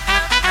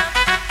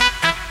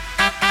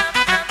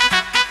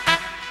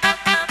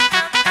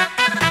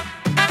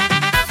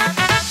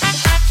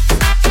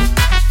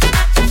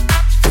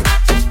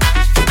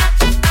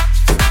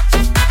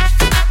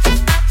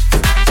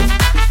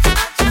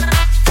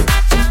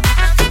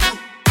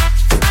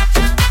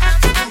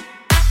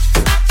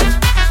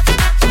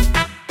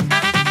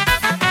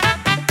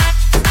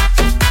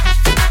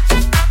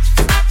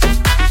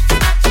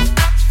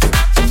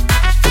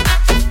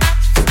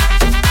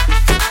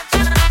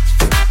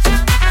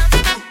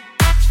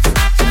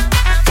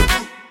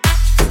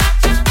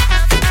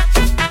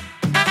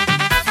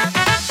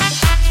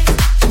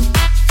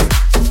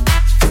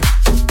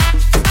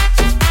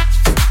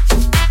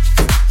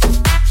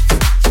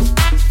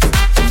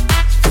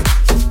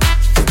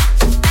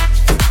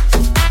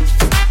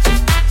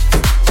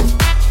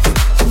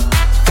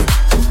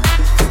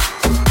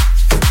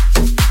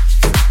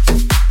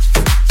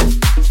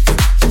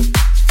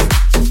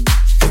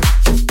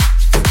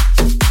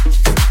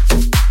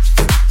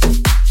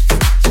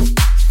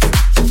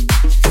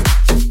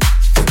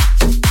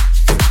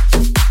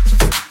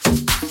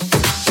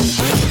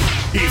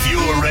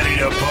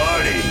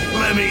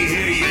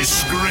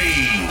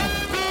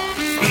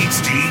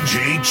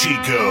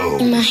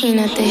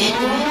 Imagínate,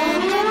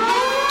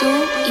 tú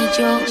y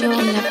yo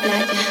en la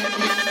playa,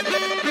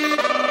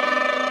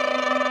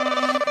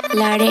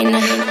 la arena,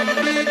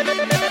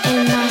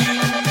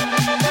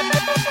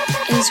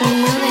 El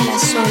sonido de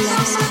las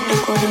olas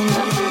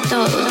recorriendo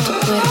todo tu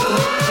cuerpo.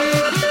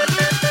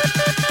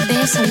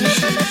 Bésame,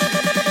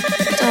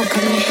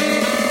 tócame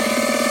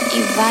y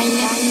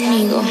baila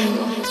conmigo.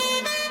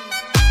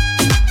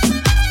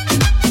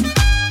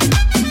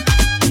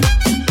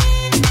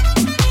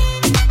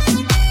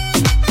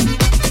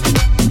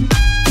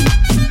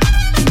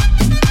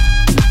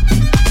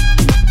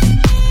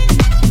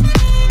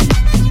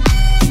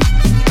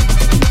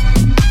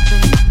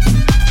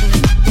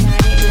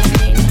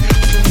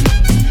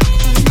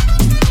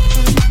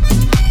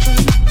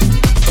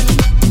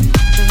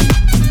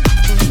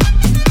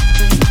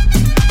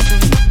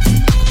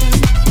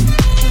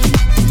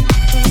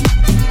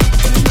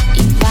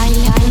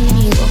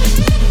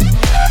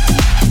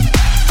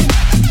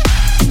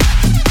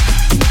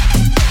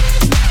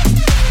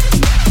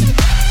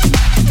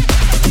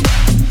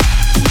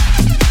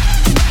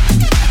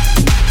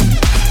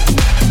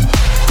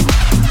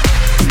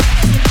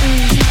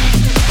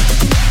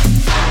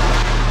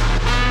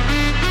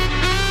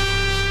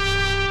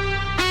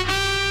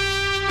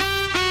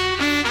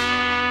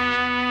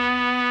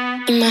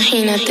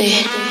 Imagínate,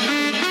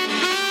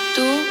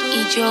 tú y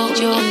yo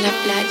en la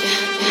playa.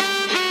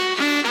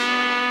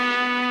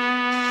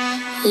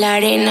 La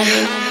arena,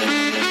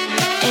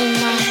 el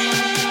mar,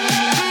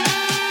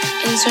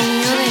 el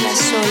sonido de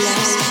las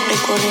olas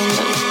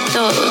recorriendo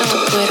todo tu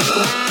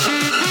cuerpo.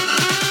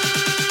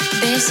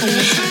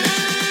 Bésame,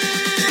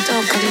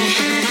 tócame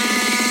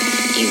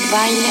y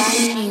baila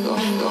conmigo.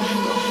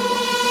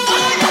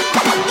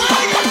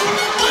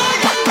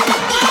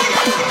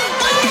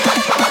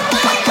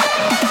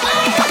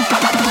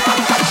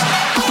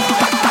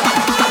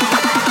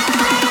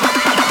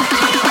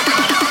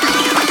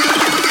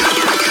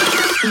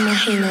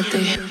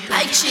 Imagínate.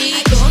 Ay,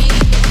 chico.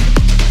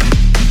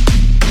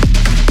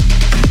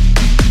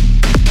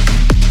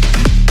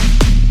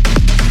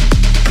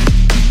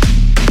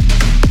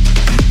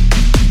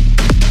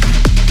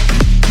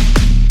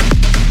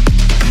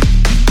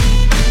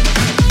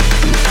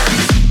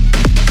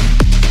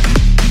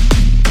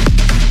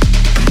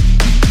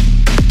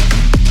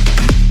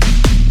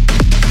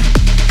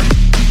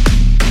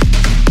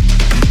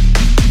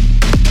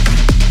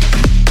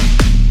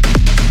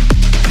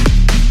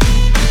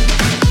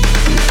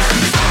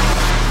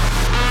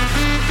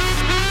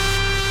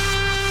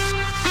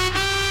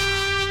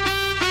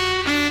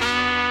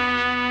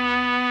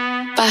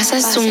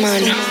 Pasas tu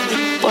mano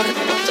por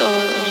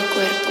todo mi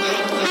cuerpo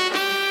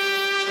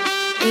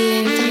y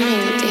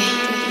lentamente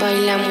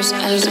bailamos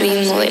al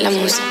ritmo de la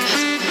música.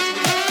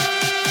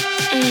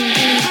 ¡Qué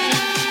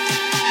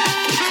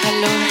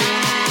calor!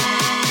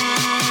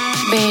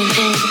 Ven,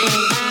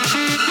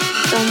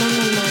 toma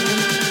mi mano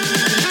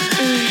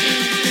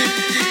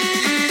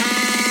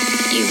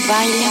y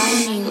baila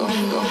conmigo.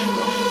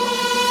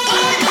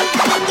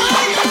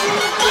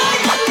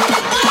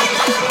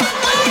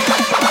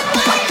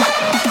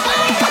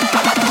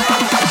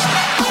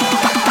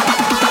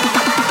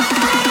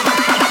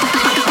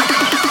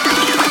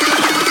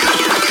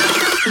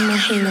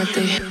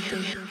 Imagínate.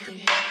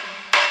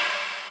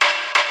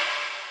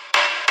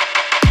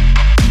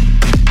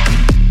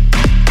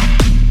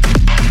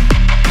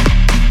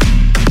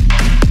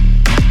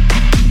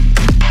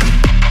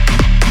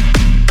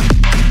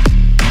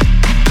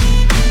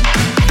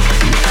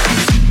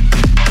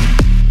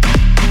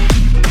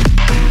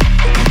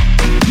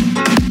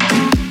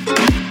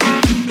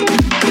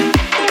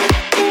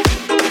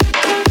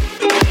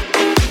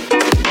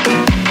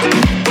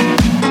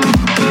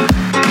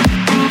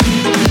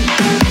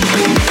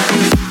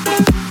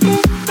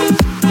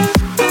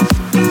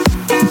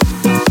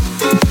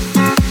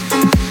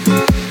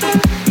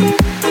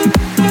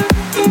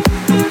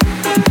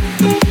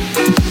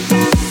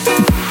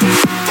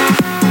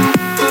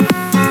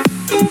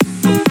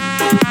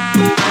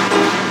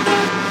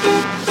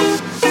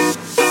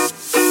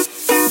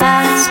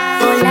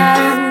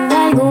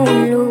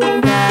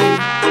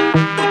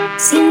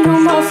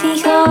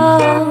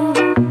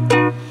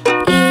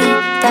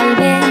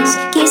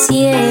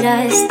 Quisiera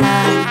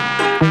estar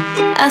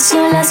a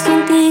solas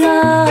contigo.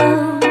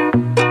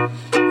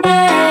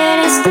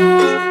 Eres tú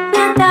mi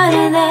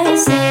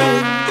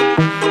atardecer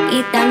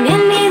y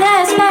también mi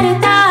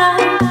despertar.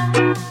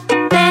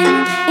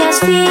 Ven y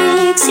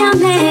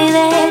asfíxiame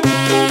de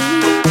ti.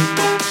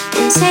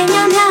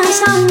 Enséñame a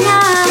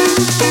soñar,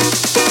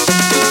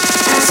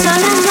 a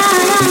solas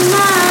nada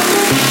más.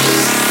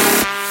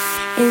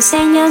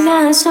 Enséñame a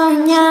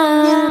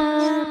soñar.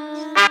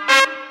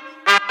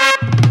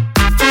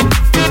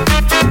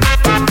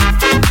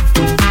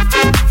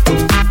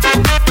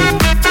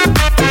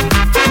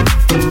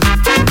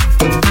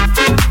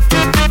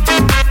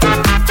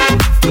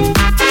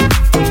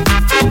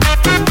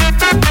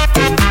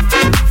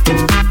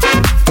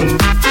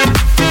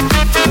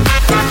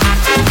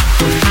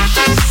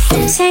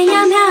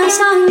 Enséñame a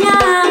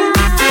soñar.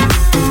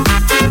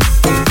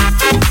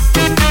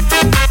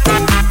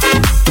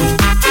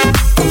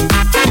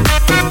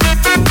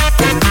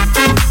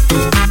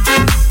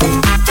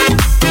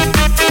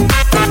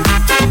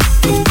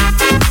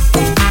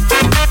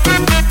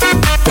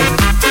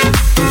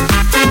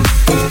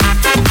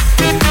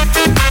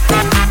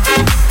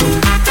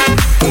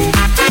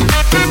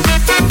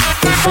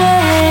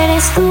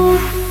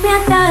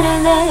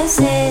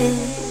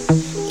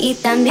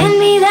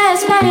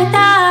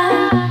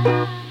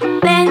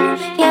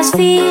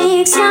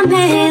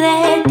 Fíxame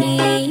de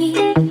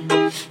ti,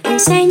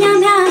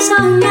 enséñame a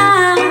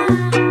soñar.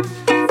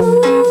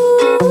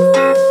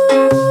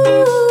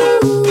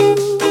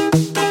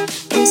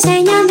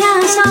 Enséñame a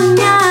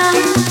soñar.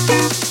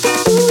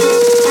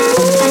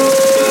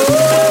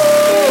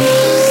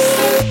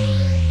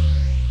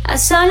 A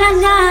solas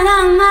nada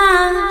más.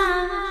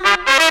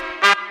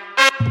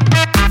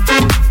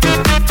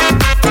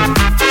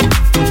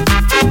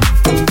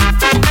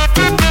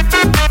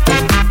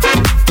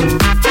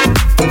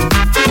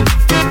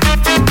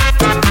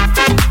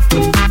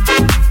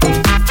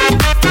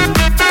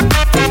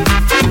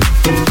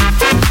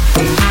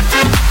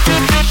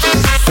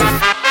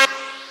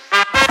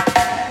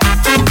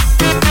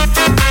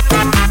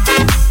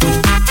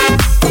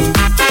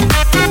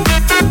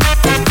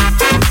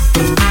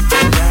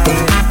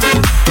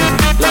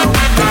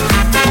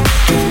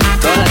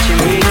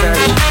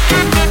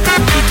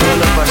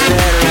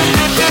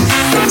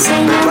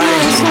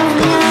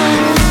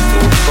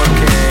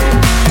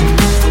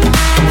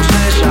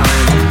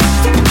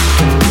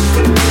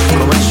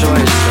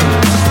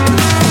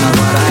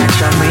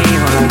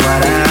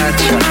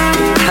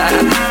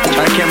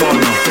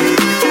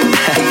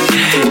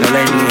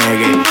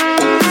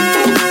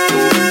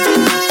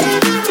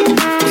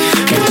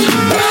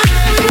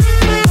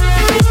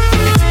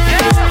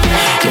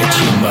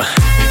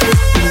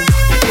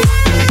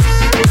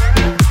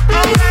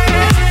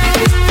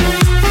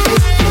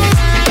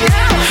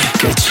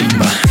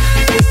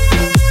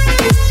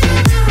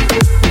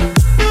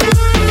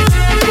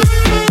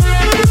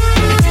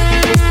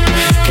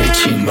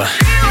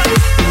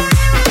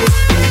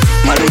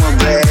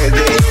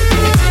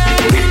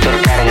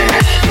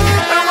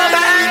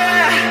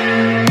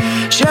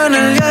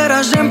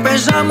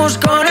 Empezamos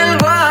con el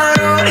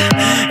guaro,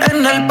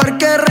 en el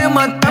parque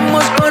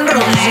rematamos con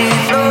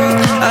roncito,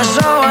 a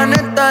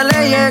Sabaneta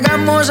le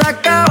llegamos a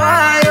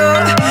caballo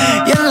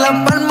y en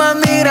La Palma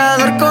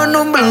Mirador con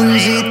un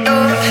bloncito.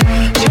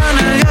 Si en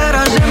el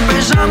Hieras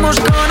empezamos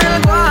con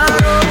el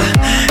guaro,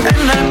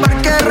 en el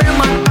parque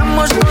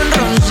rematamos con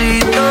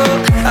roncito,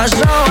 a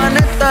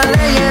Sabaneta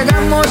le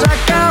llegamos a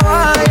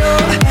caballo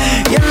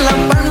y en La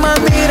Palma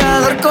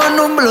Mirador con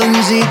un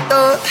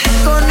bloncito,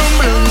 con un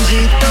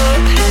bloncito.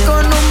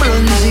 Con un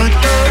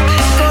bloncito,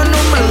 con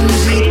un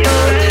bloncito,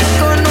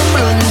 con un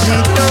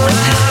bloncito.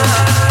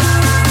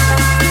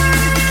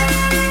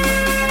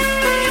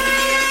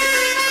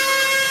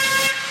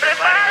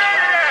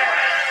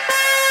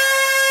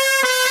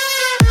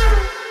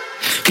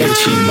 Qué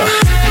chimba.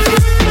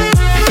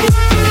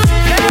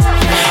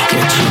 Qué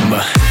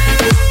chimba.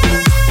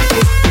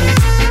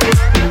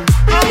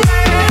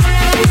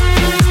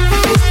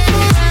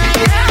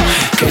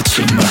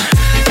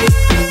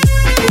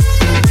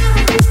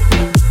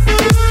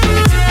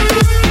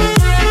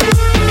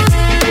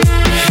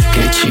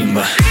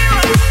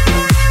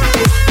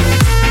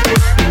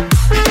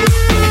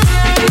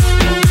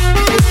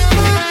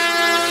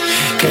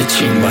 Qué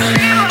chimba.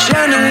 Si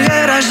en el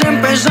Hieras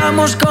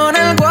empezamos con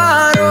el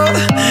guaro,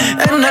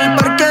 en el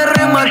parque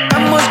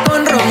rematamos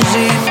con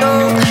roncito,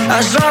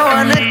 a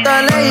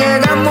Sabaneta le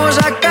llegamos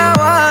a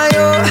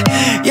caballo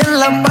y en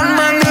La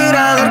Palma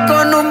Mirador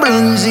con un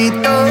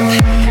bloncito.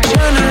 Si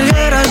en el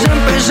Hieras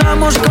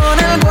empezamos con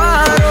el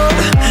guaro,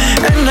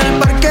 en el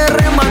parque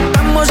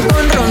rematamos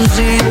con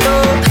roncito,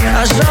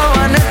 a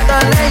Sabaneta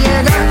le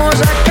llegamos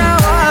a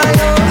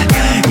caballo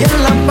y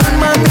en La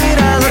Palma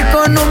Mirador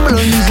con un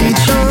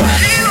bloncito.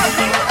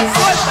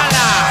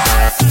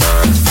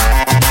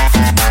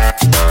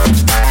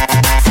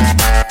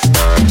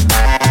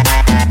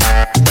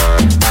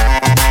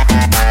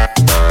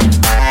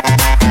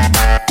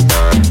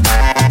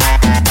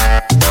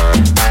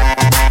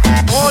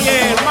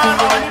 Oye,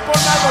 hermano, vení por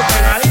algo,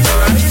 pegadito,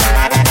 pegadito,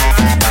 pegadito.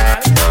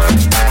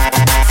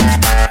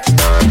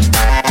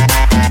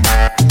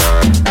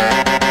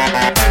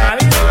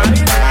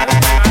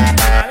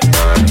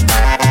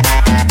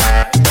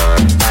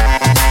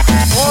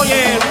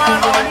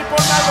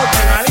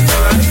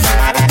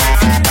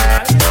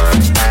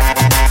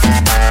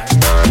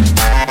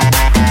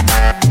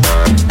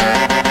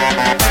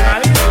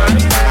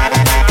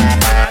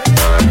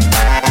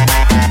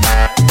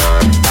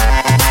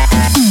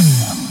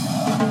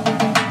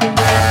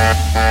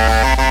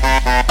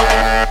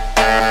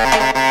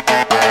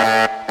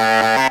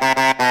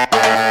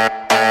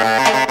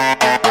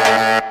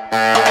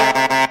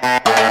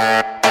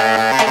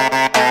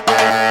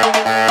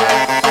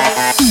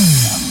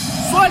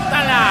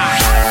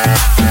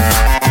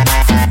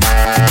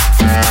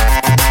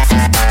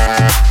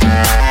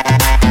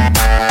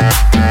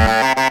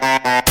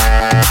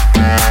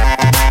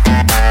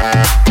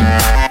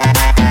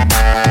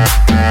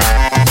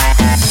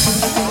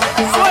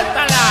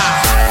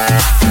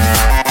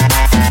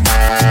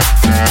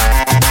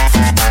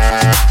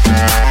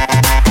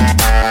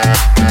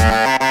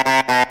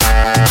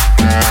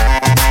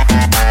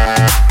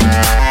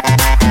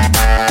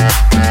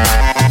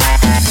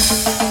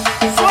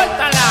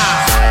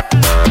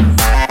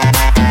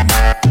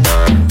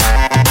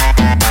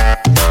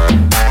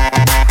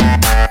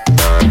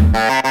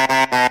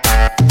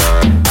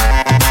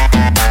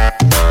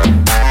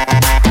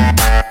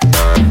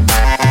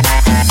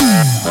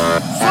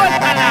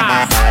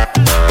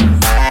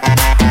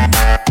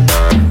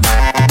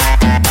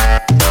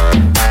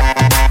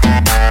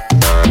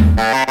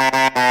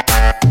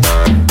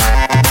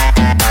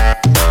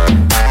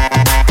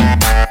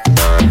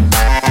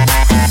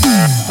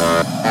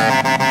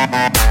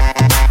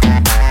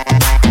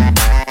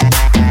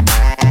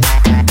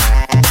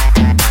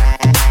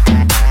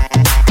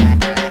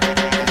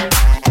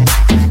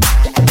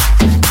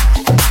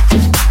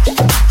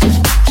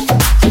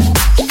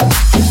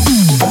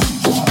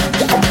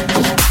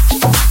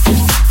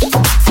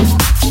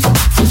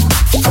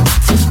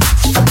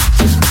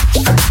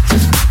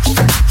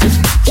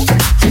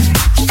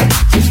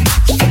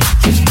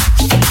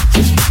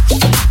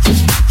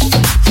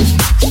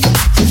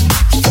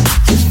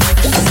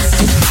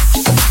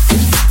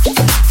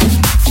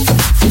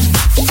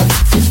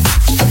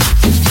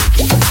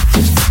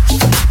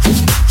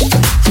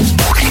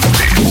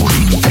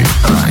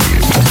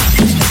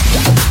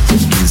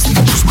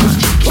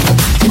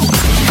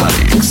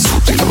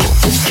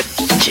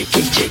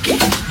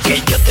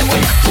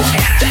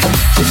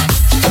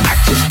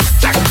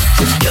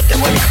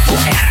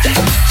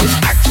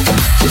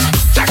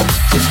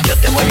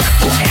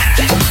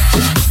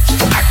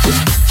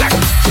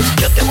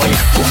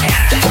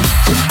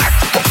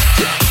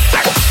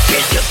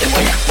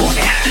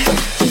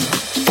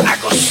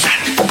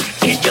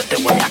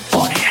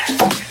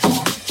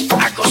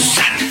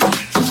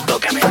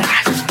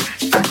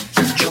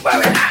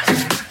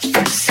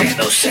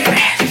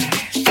 Sedúceme,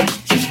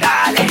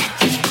 dale,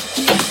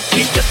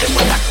 que yo te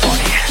voy a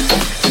poner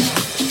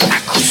a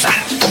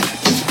acosar.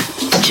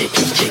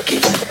 Chiqui,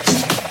 chiqui,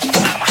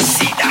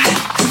 mamacita,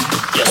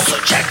 yo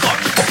soy Chacón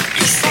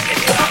y sé que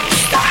te va a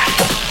gustar.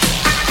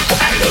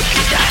 A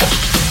loquita,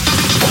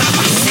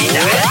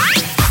 mamacita.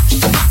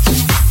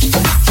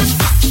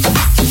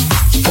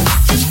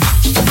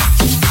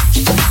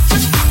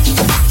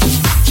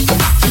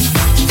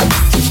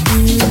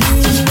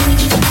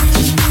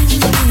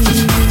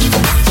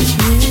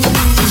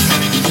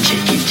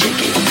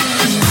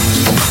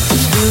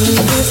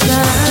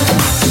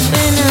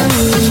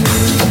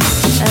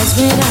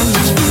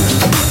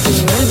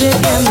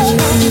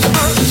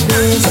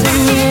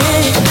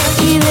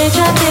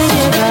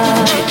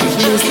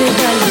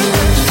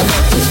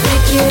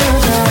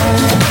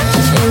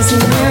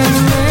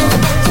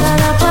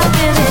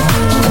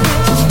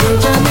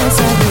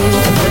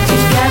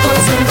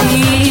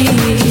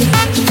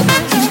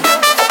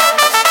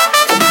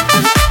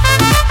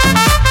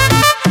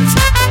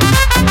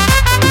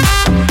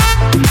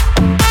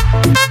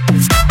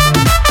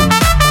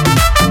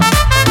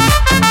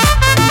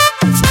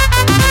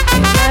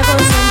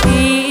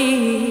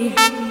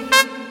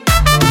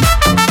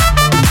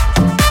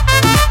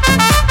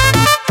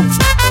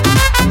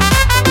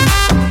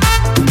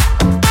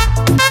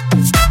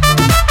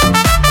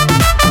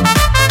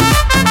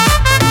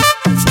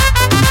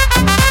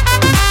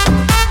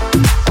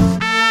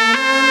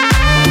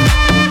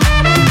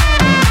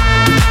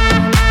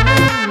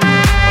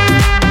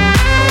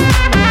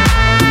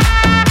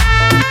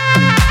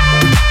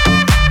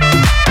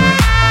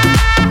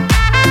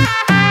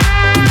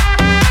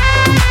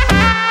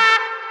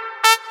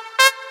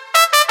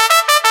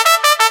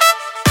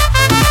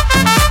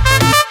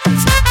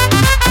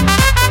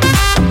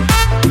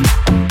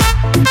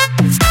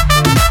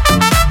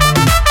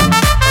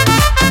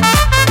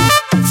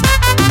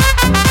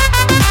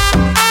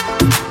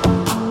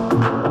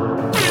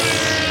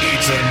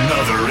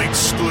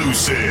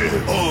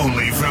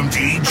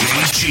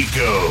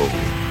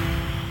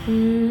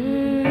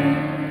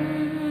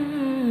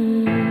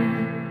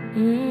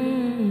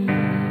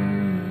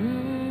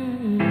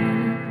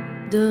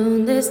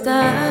 ¿Dónde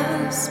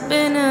estás?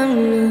 Ven a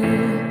mí,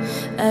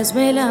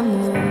 hazme el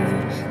amor,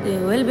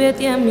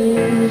 devuélvete a mí,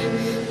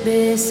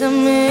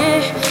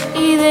 bésame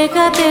y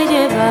déjate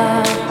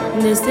llevar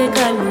de este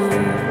calor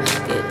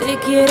que te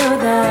quiero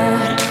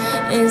dar.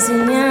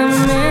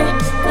 Enséñame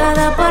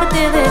cada parte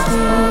de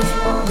ti,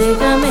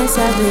 déjame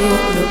saber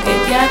lo que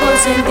te hago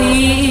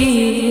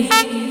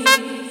sentir.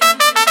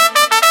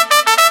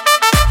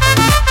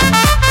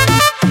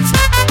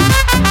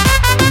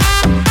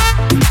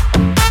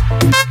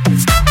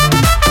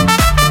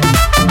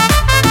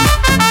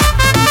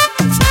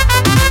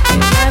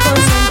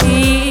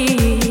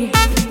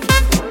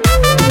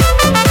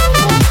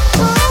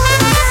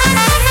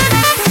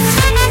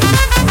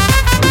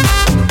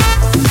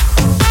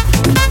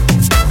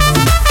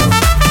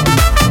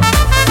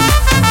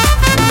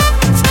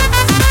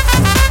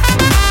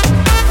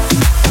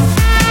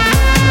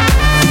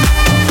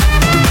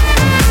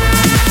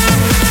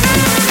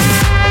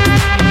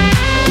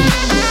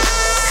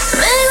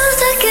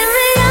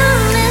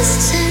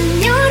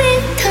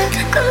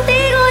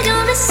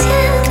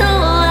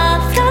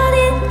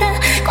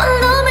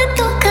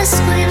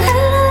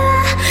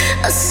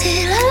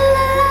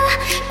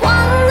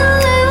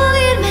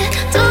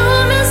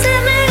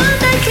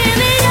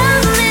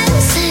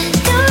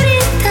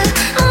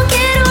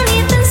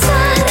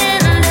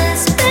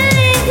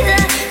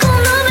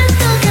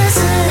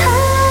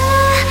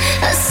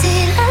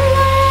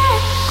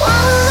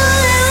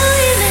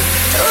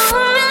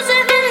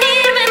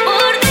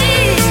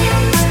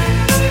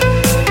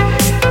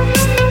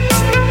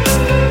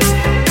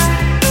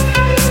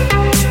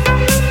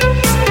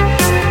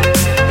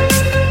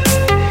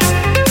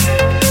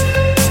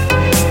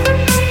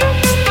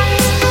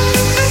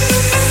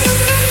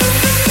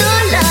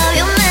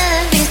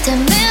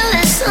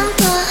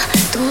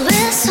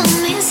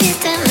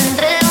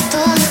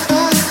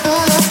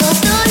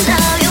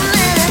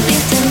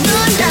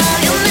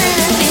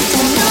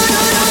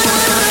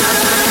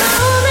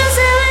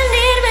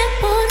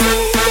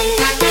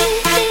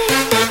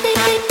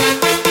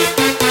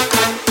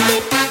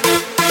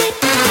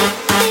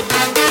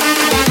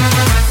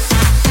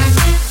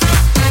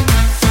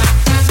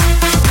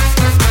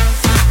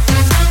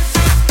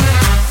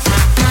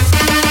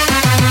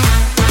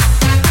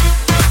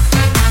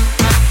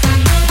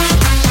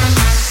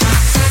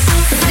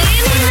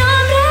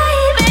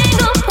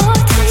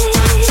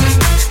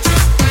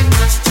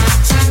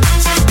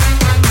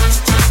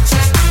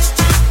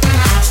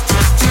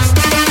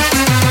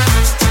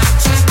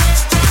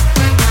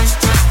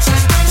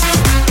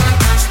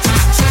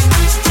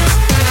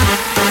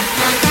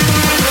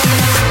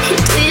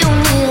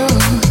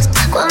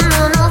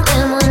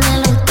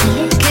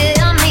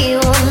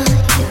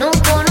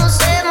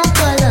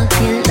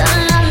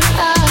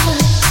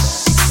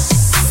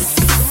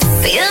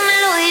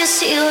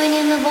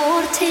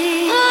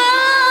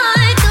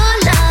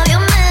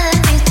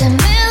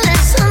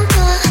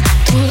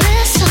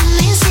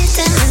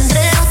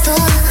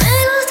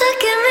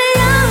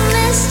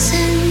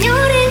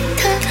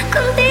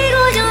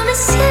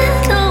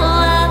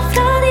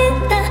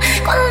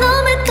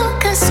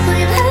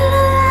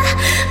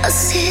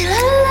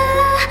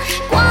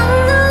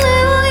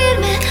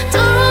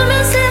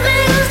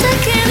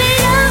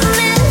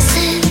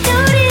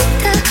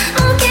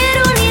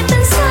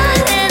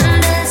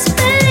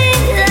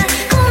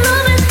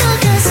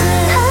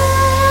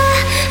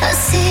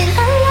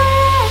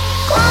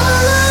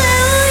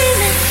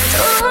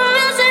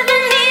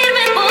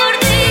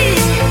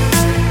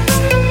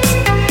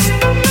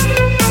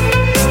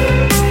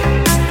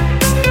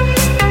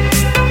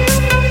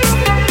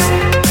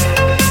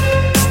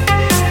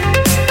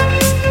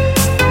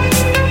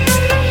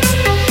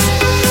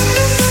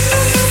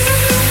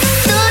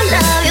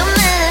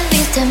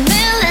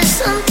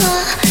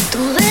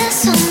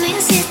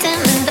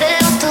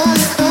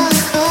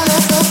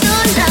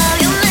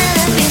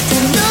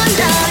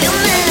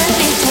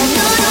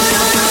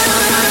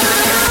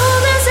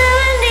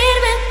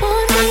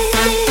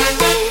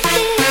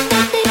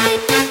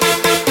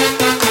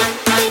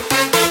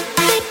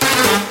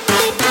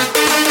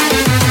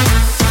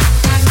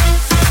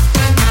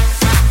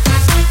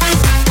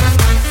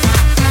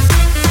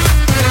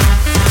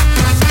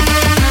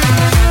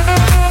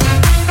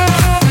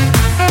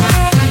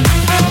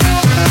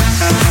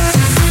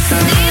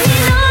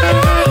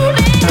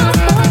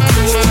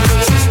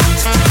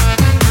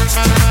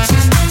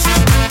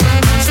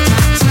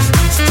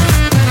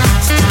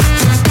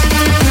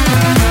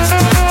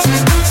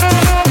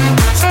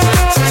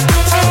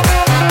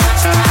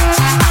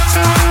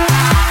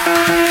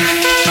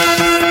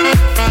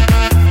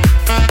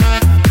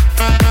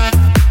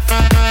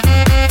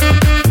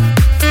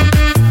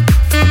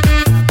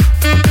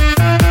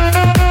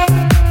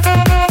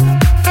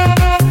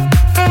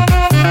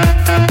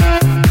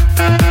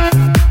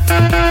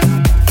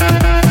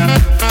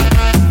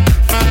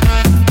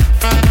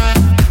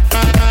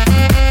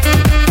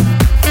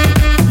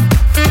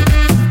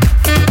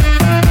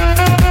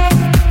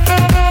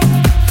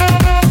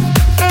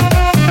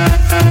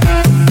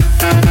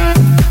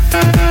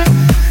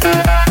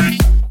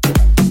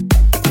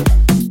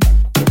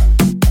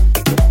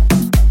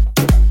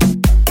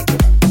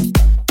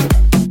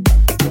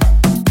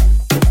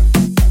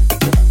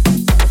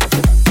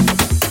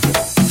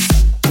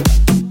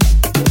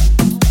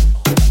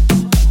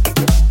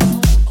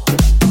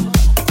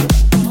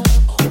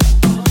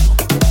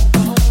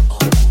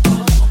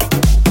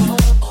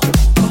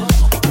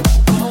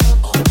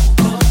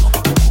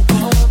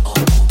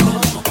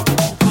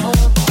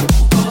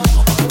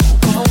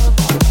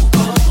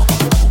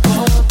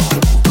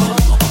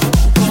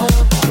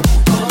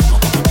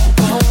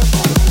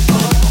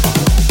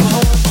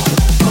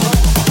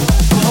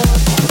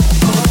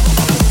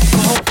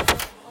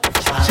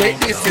 Check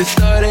this, it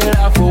started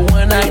out for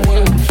one night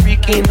when we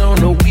freaking on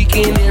the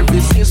weekend. Ever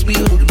since we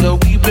hooked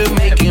up, we been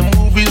making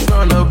movies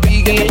from the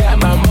beginning. Got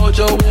my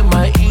mojo and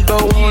my ego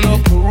on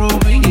a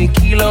Peruvian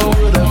kilo.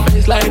 With a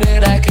face like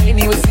that, I can't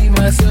even see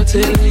myself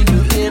telling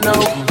you,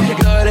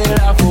 Started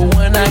out for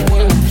one night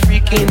when we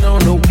freaking on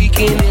the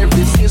weekend.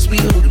 Ever since we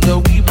hooked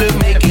up, we been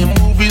making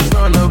movies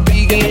from the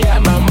beginning.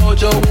 Got my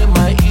mojo and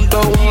my ego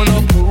on a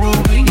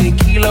Peruvian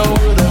kilo.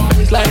 With a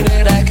face like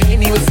that, I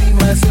can't even see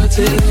myself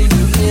telling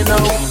you,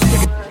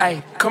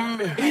 Ay, come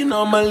here, and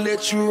I'ma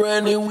let you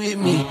run it with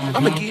me.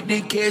 I'ma get the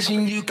cash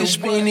and you can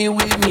spend it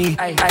with me.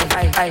 Ay, ay,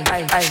 ay, ay,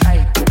 ay, ay,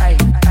 ay, ay,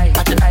 ay,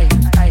 ay,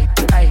 ay,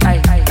 ay,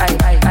 ay, ay,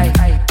 ay, ay,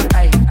 ay.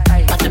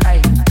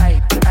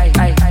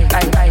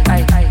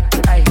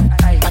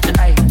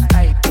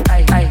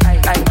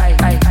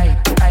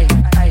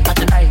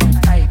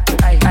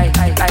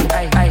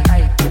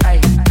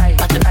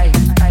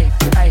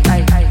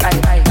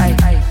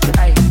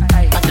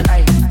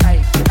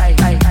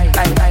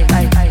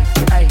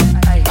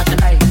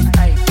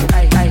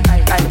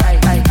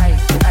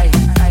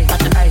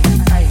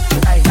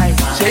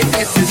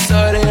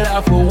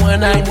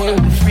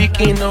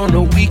 On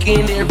the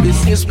weekend, ever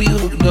since we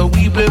hooked up,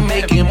 we been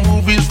making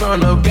movies from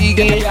the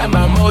beginning. Got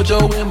my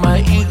mojo and my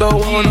ego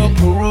on a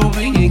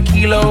Peruvian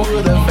kilo.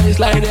 With a face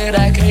like that,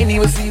 I can't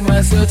even see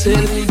myself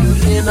telling you,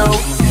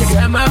 You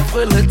got my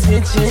full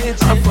attention,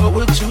 I fuck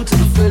with you to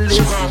the fullest.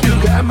 You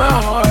got my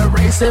heart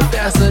racing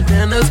faster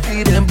than a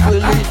speeding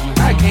bullet.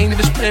 I can't even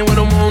explain what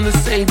I'm on to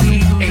say to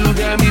you. You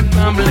got me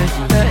bumbling.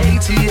 The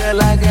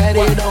ATL, I got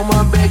it on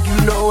my back,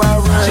 you know I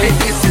run. Check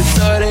this, it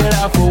started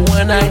out for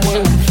one night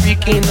when we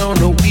freaking on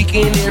the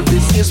weekend. Ever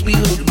since we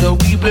hooked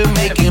up, we been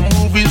making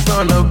movies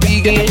from the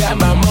beginning. Got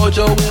my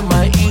mojo and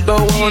my ego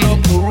on a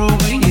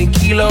Peruvian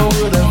kilo.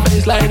 With a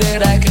face like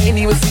that, I can't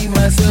even see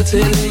myself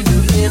telling you,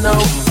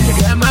 You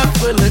got my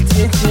full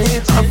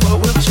attention, I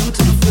fuck with you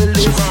to the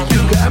fullest.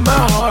 You got my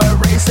heart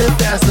racing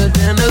faster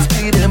than a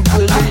speeding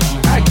bullet.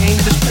 I can't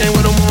even explain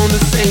what I'm on to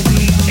say to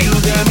you. You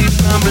got me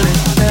fumbling.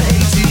 The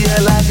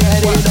ATL, I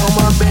got it on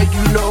my back,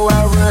 you know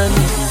I run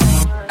it.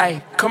 Ay,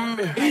 come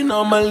here, and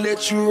I'ma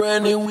let you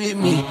run it with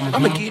me.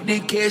 I'ma get the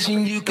cash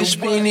and you can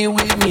spend it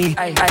with me.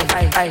 Ay, ay,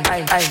 ay, ay,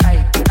 ay, ay,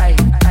 ay, ay,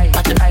 ay,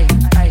 ay, ay,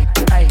 ay,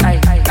 ay,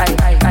 ay, ay,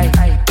 ay, ay,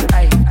 ay.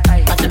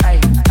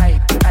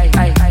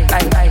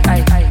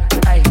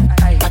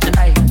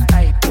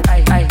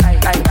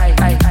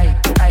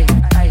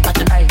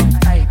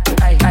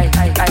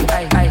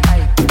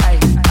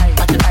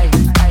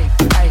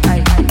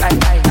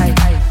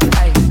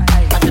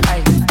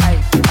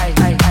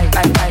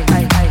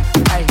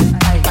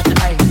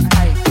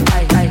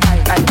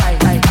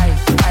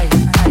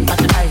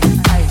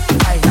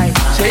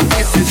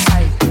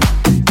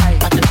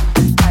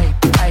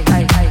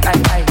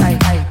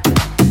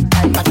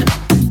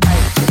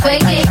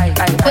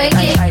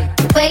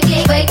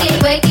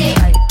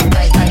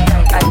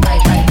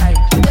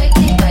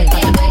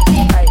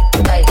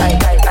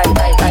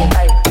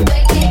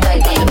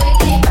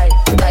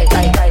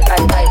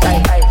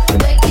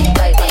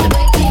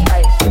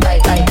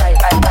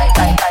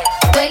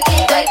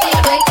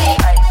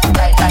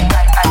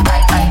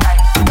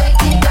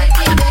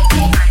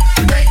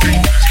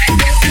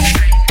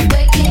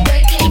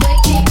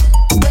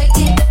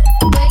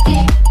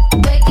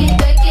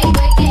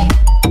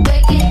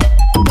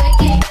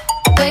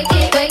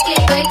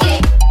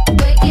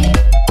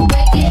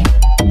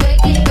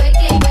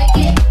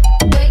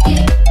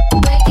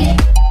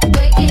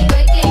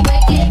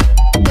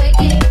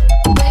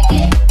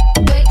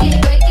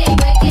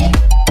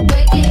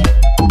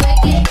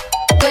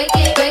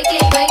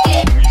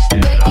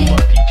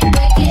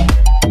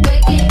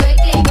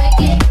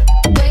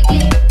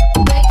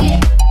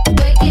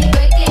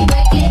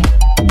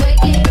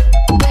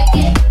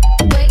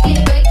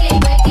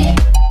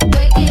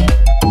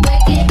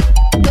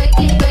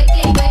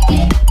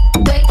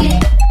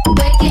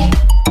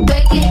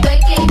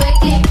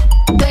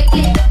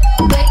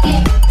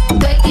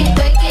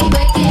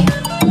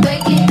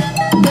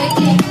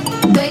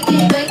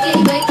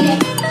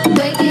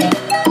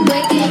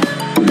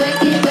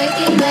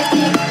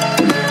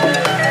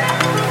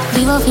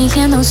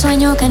 fingiendo un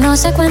sueño que no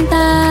se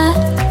cuenta.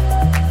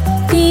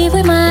 Vivo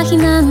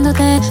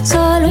imaginándote,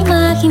 solo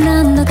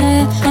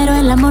imaginándote, pero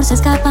el amor se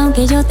escapa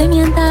aunque yo te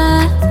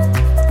mienta.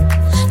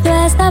 Yo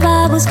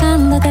estaba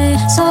buscándote,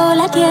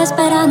 sola aquí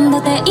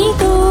esperándote, y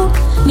tú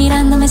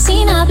mirándome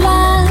sin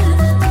hablar,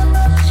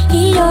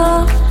 y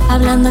yo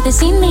hablándote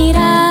sin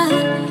mirar.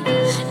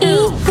 Y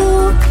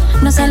tú,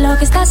 no sé lo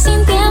que estás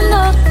sintiendo,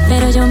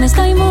 pero yo me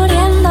estoy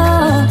muriendo.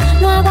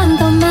 No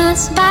aguanto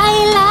más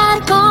bailar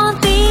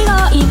contigo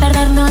y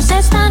perdernos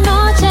esta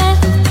noche.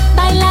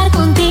 Bailar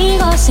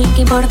contigo sin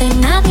que importe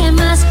nadie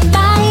más.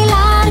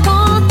 Bailar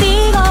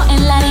contigo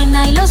en la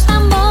arena y los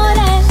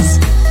tambores.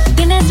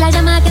 Tienes la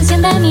llama que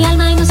enciende mi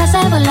alma y nos hace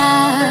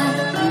volar.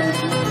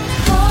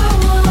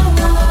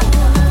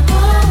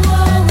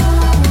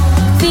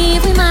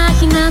 Vivo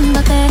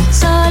imaginándote,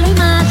 solo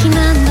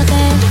imaginándote.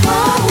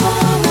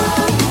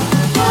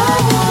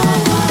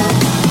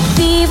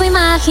 Vivo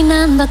imaginándote.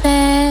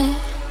 imaginándote.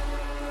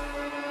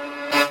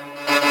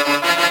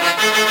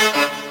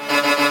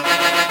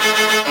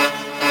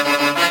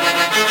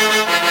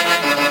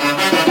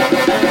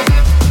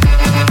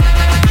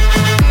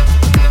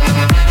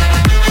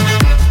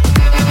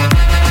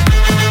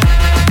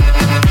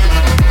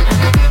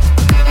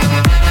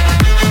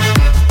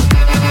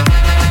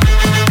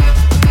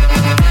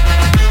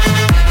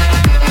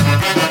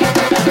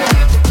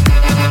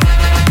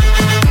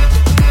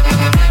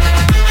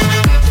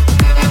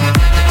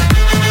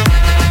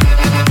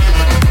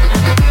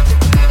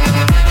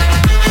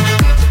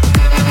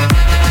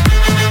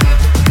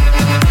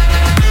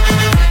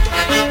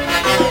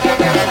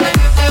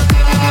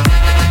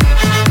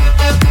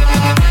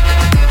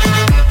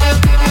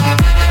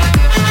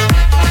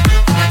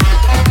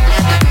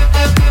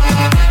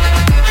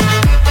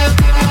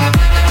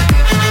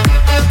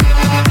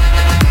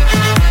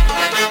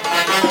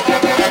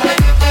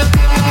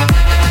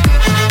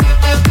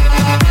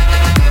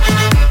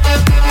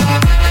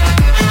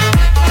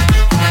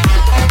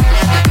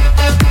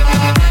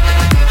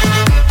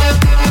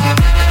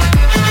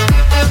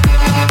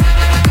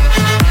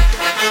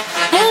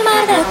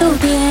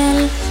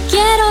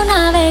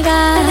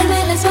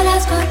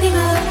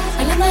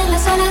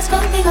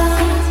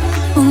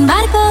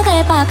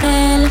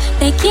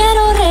 Te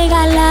quiero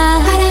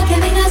regalar para que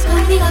vengas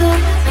conmigo,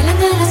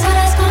 bailando en las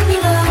olas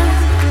conmigo.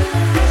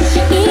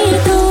 Y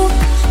tú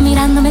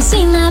mirándome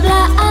sin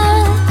hablar,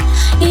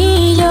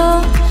 y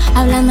yo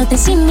hablándote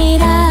sin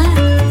mirar.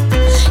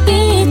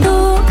 Y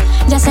tú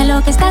ya sé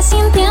lo que estás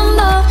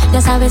sintiendo,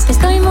 ya sabes que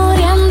estoy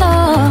muriendo.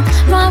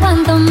 No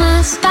aguanto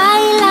más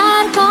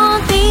bailar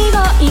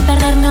contigo y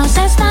perdernos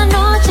esta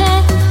noche.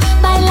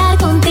 Bailar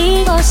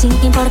contigo sin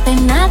que importe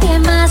nadie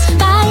más.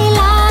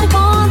 Bailar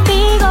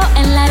contigo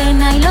en la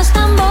arena y los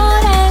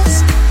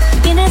tambores.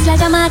 Tienes la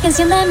llama que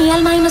enciende mi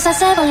alma y nos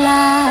hace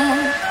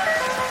volar.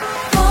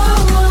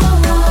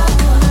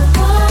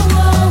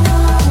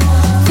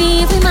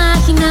 Vivo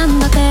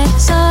imaginándote,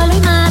 solo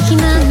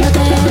imaginándote.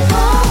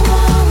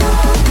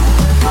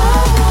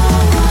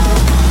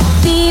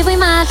 Vivo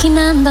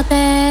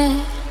imaginándote.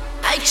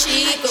 Ay,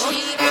 chico.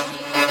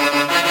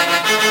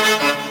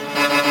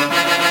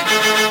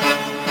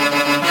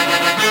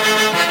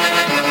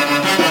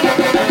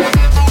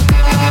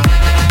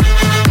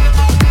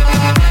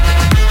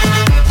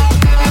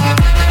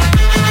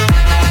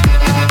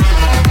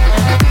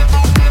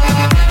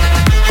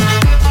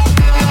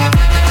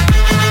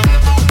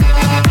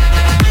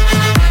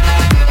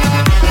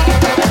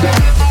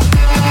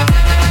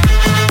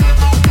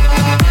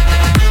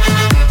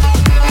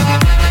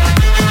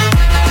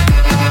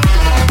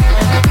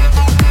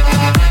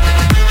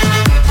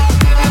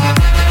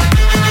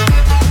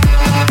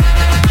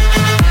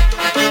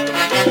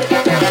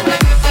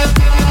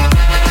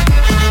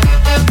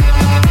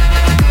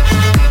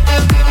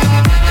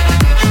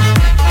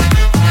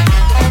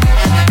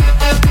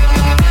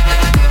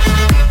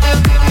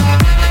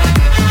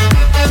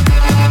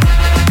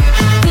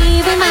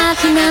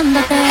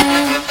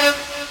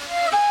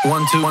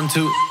 One,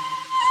 two,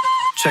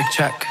 check,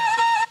 check.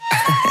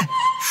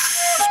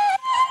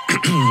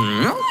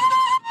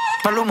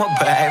 Maluma,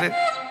 baby.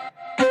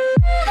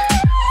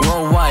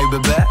 Worldwide,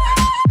 bebé.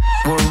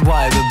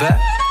 Worldwide, bebé.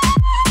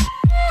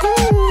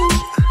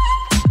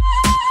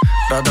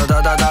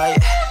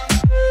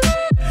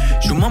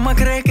 Su mamá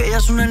cree que ella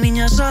es una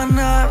niña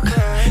sana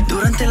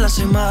durante la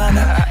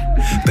semana,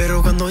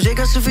 pero cuando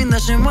llega ese fin de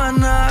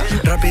semana,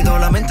 rápido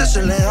la mente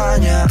se le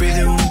daña.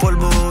 Pide un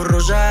polvo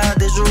rosa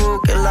de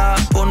su que la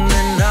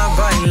ponen a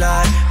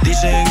bailar.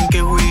 Dicen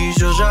que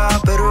juiciosa,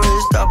 pero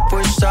está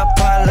puesta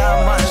pa'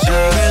 la mal.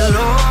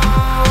 Síguelo,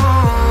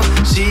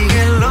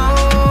 síguelo.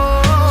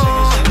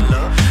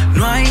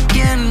 No hay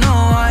quien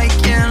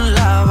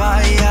la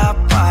vaya a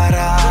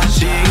parar.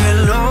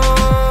 Síguelo,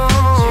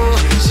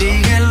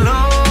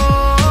 síguelo.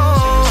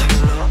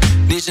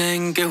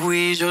 Dicen que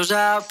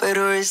juiciosa,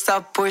 pero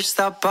está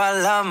puesta pa'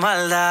 la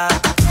maldad.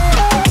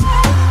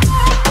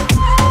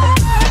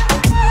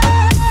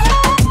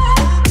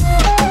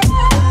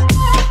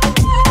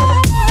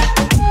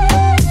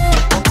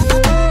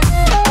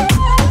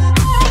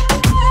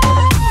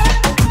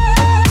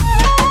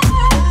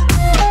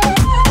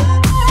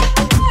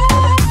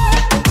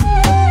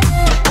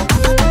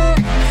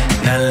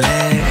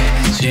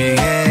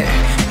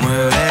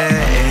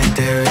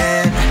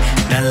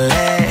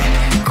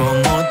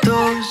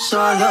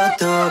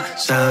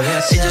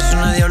 ¿Sabes? Ella es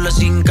una diabla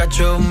sin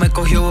cacho, me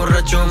cogió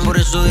borracho, por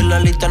eso de la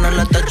lista no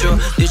la tacho.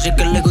 Dice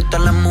que le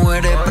gustan las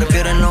mujeres,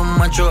 prefieren los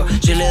machos.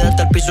 Si le da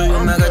hasta el piso yo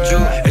me agacho.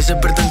 Ese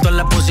pretento en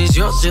la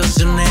posición,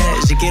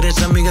 si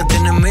quieres amiga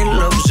tienes mil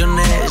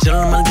opciones. Si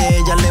habla mal de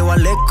ella le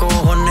vale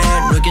cojones.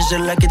 No hay quien se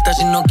la quita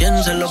sino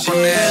quien se lo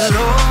pone.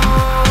 Síguelo,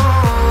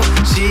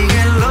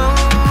 síguelo.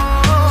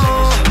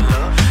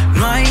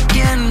 No hay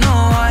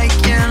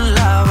quien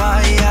la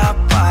vaya a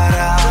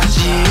parar.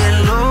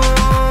 Síguelo.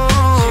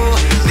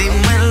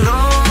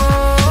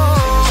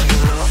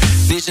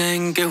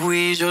 Dicen que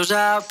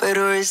juiciosa,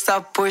 pero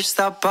está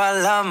puesta pa'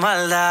 la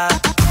maldad.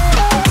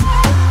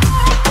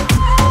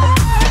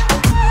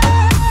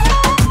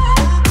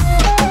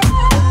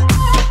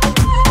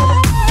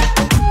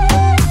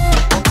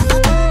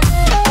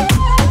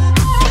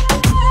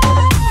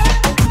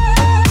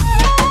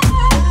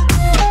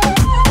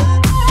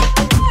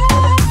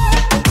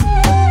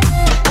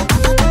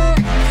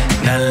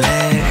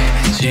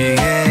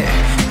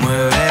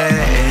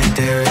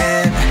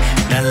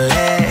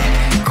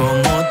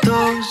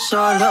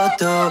 solo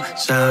tú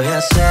sabes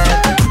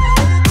hacer.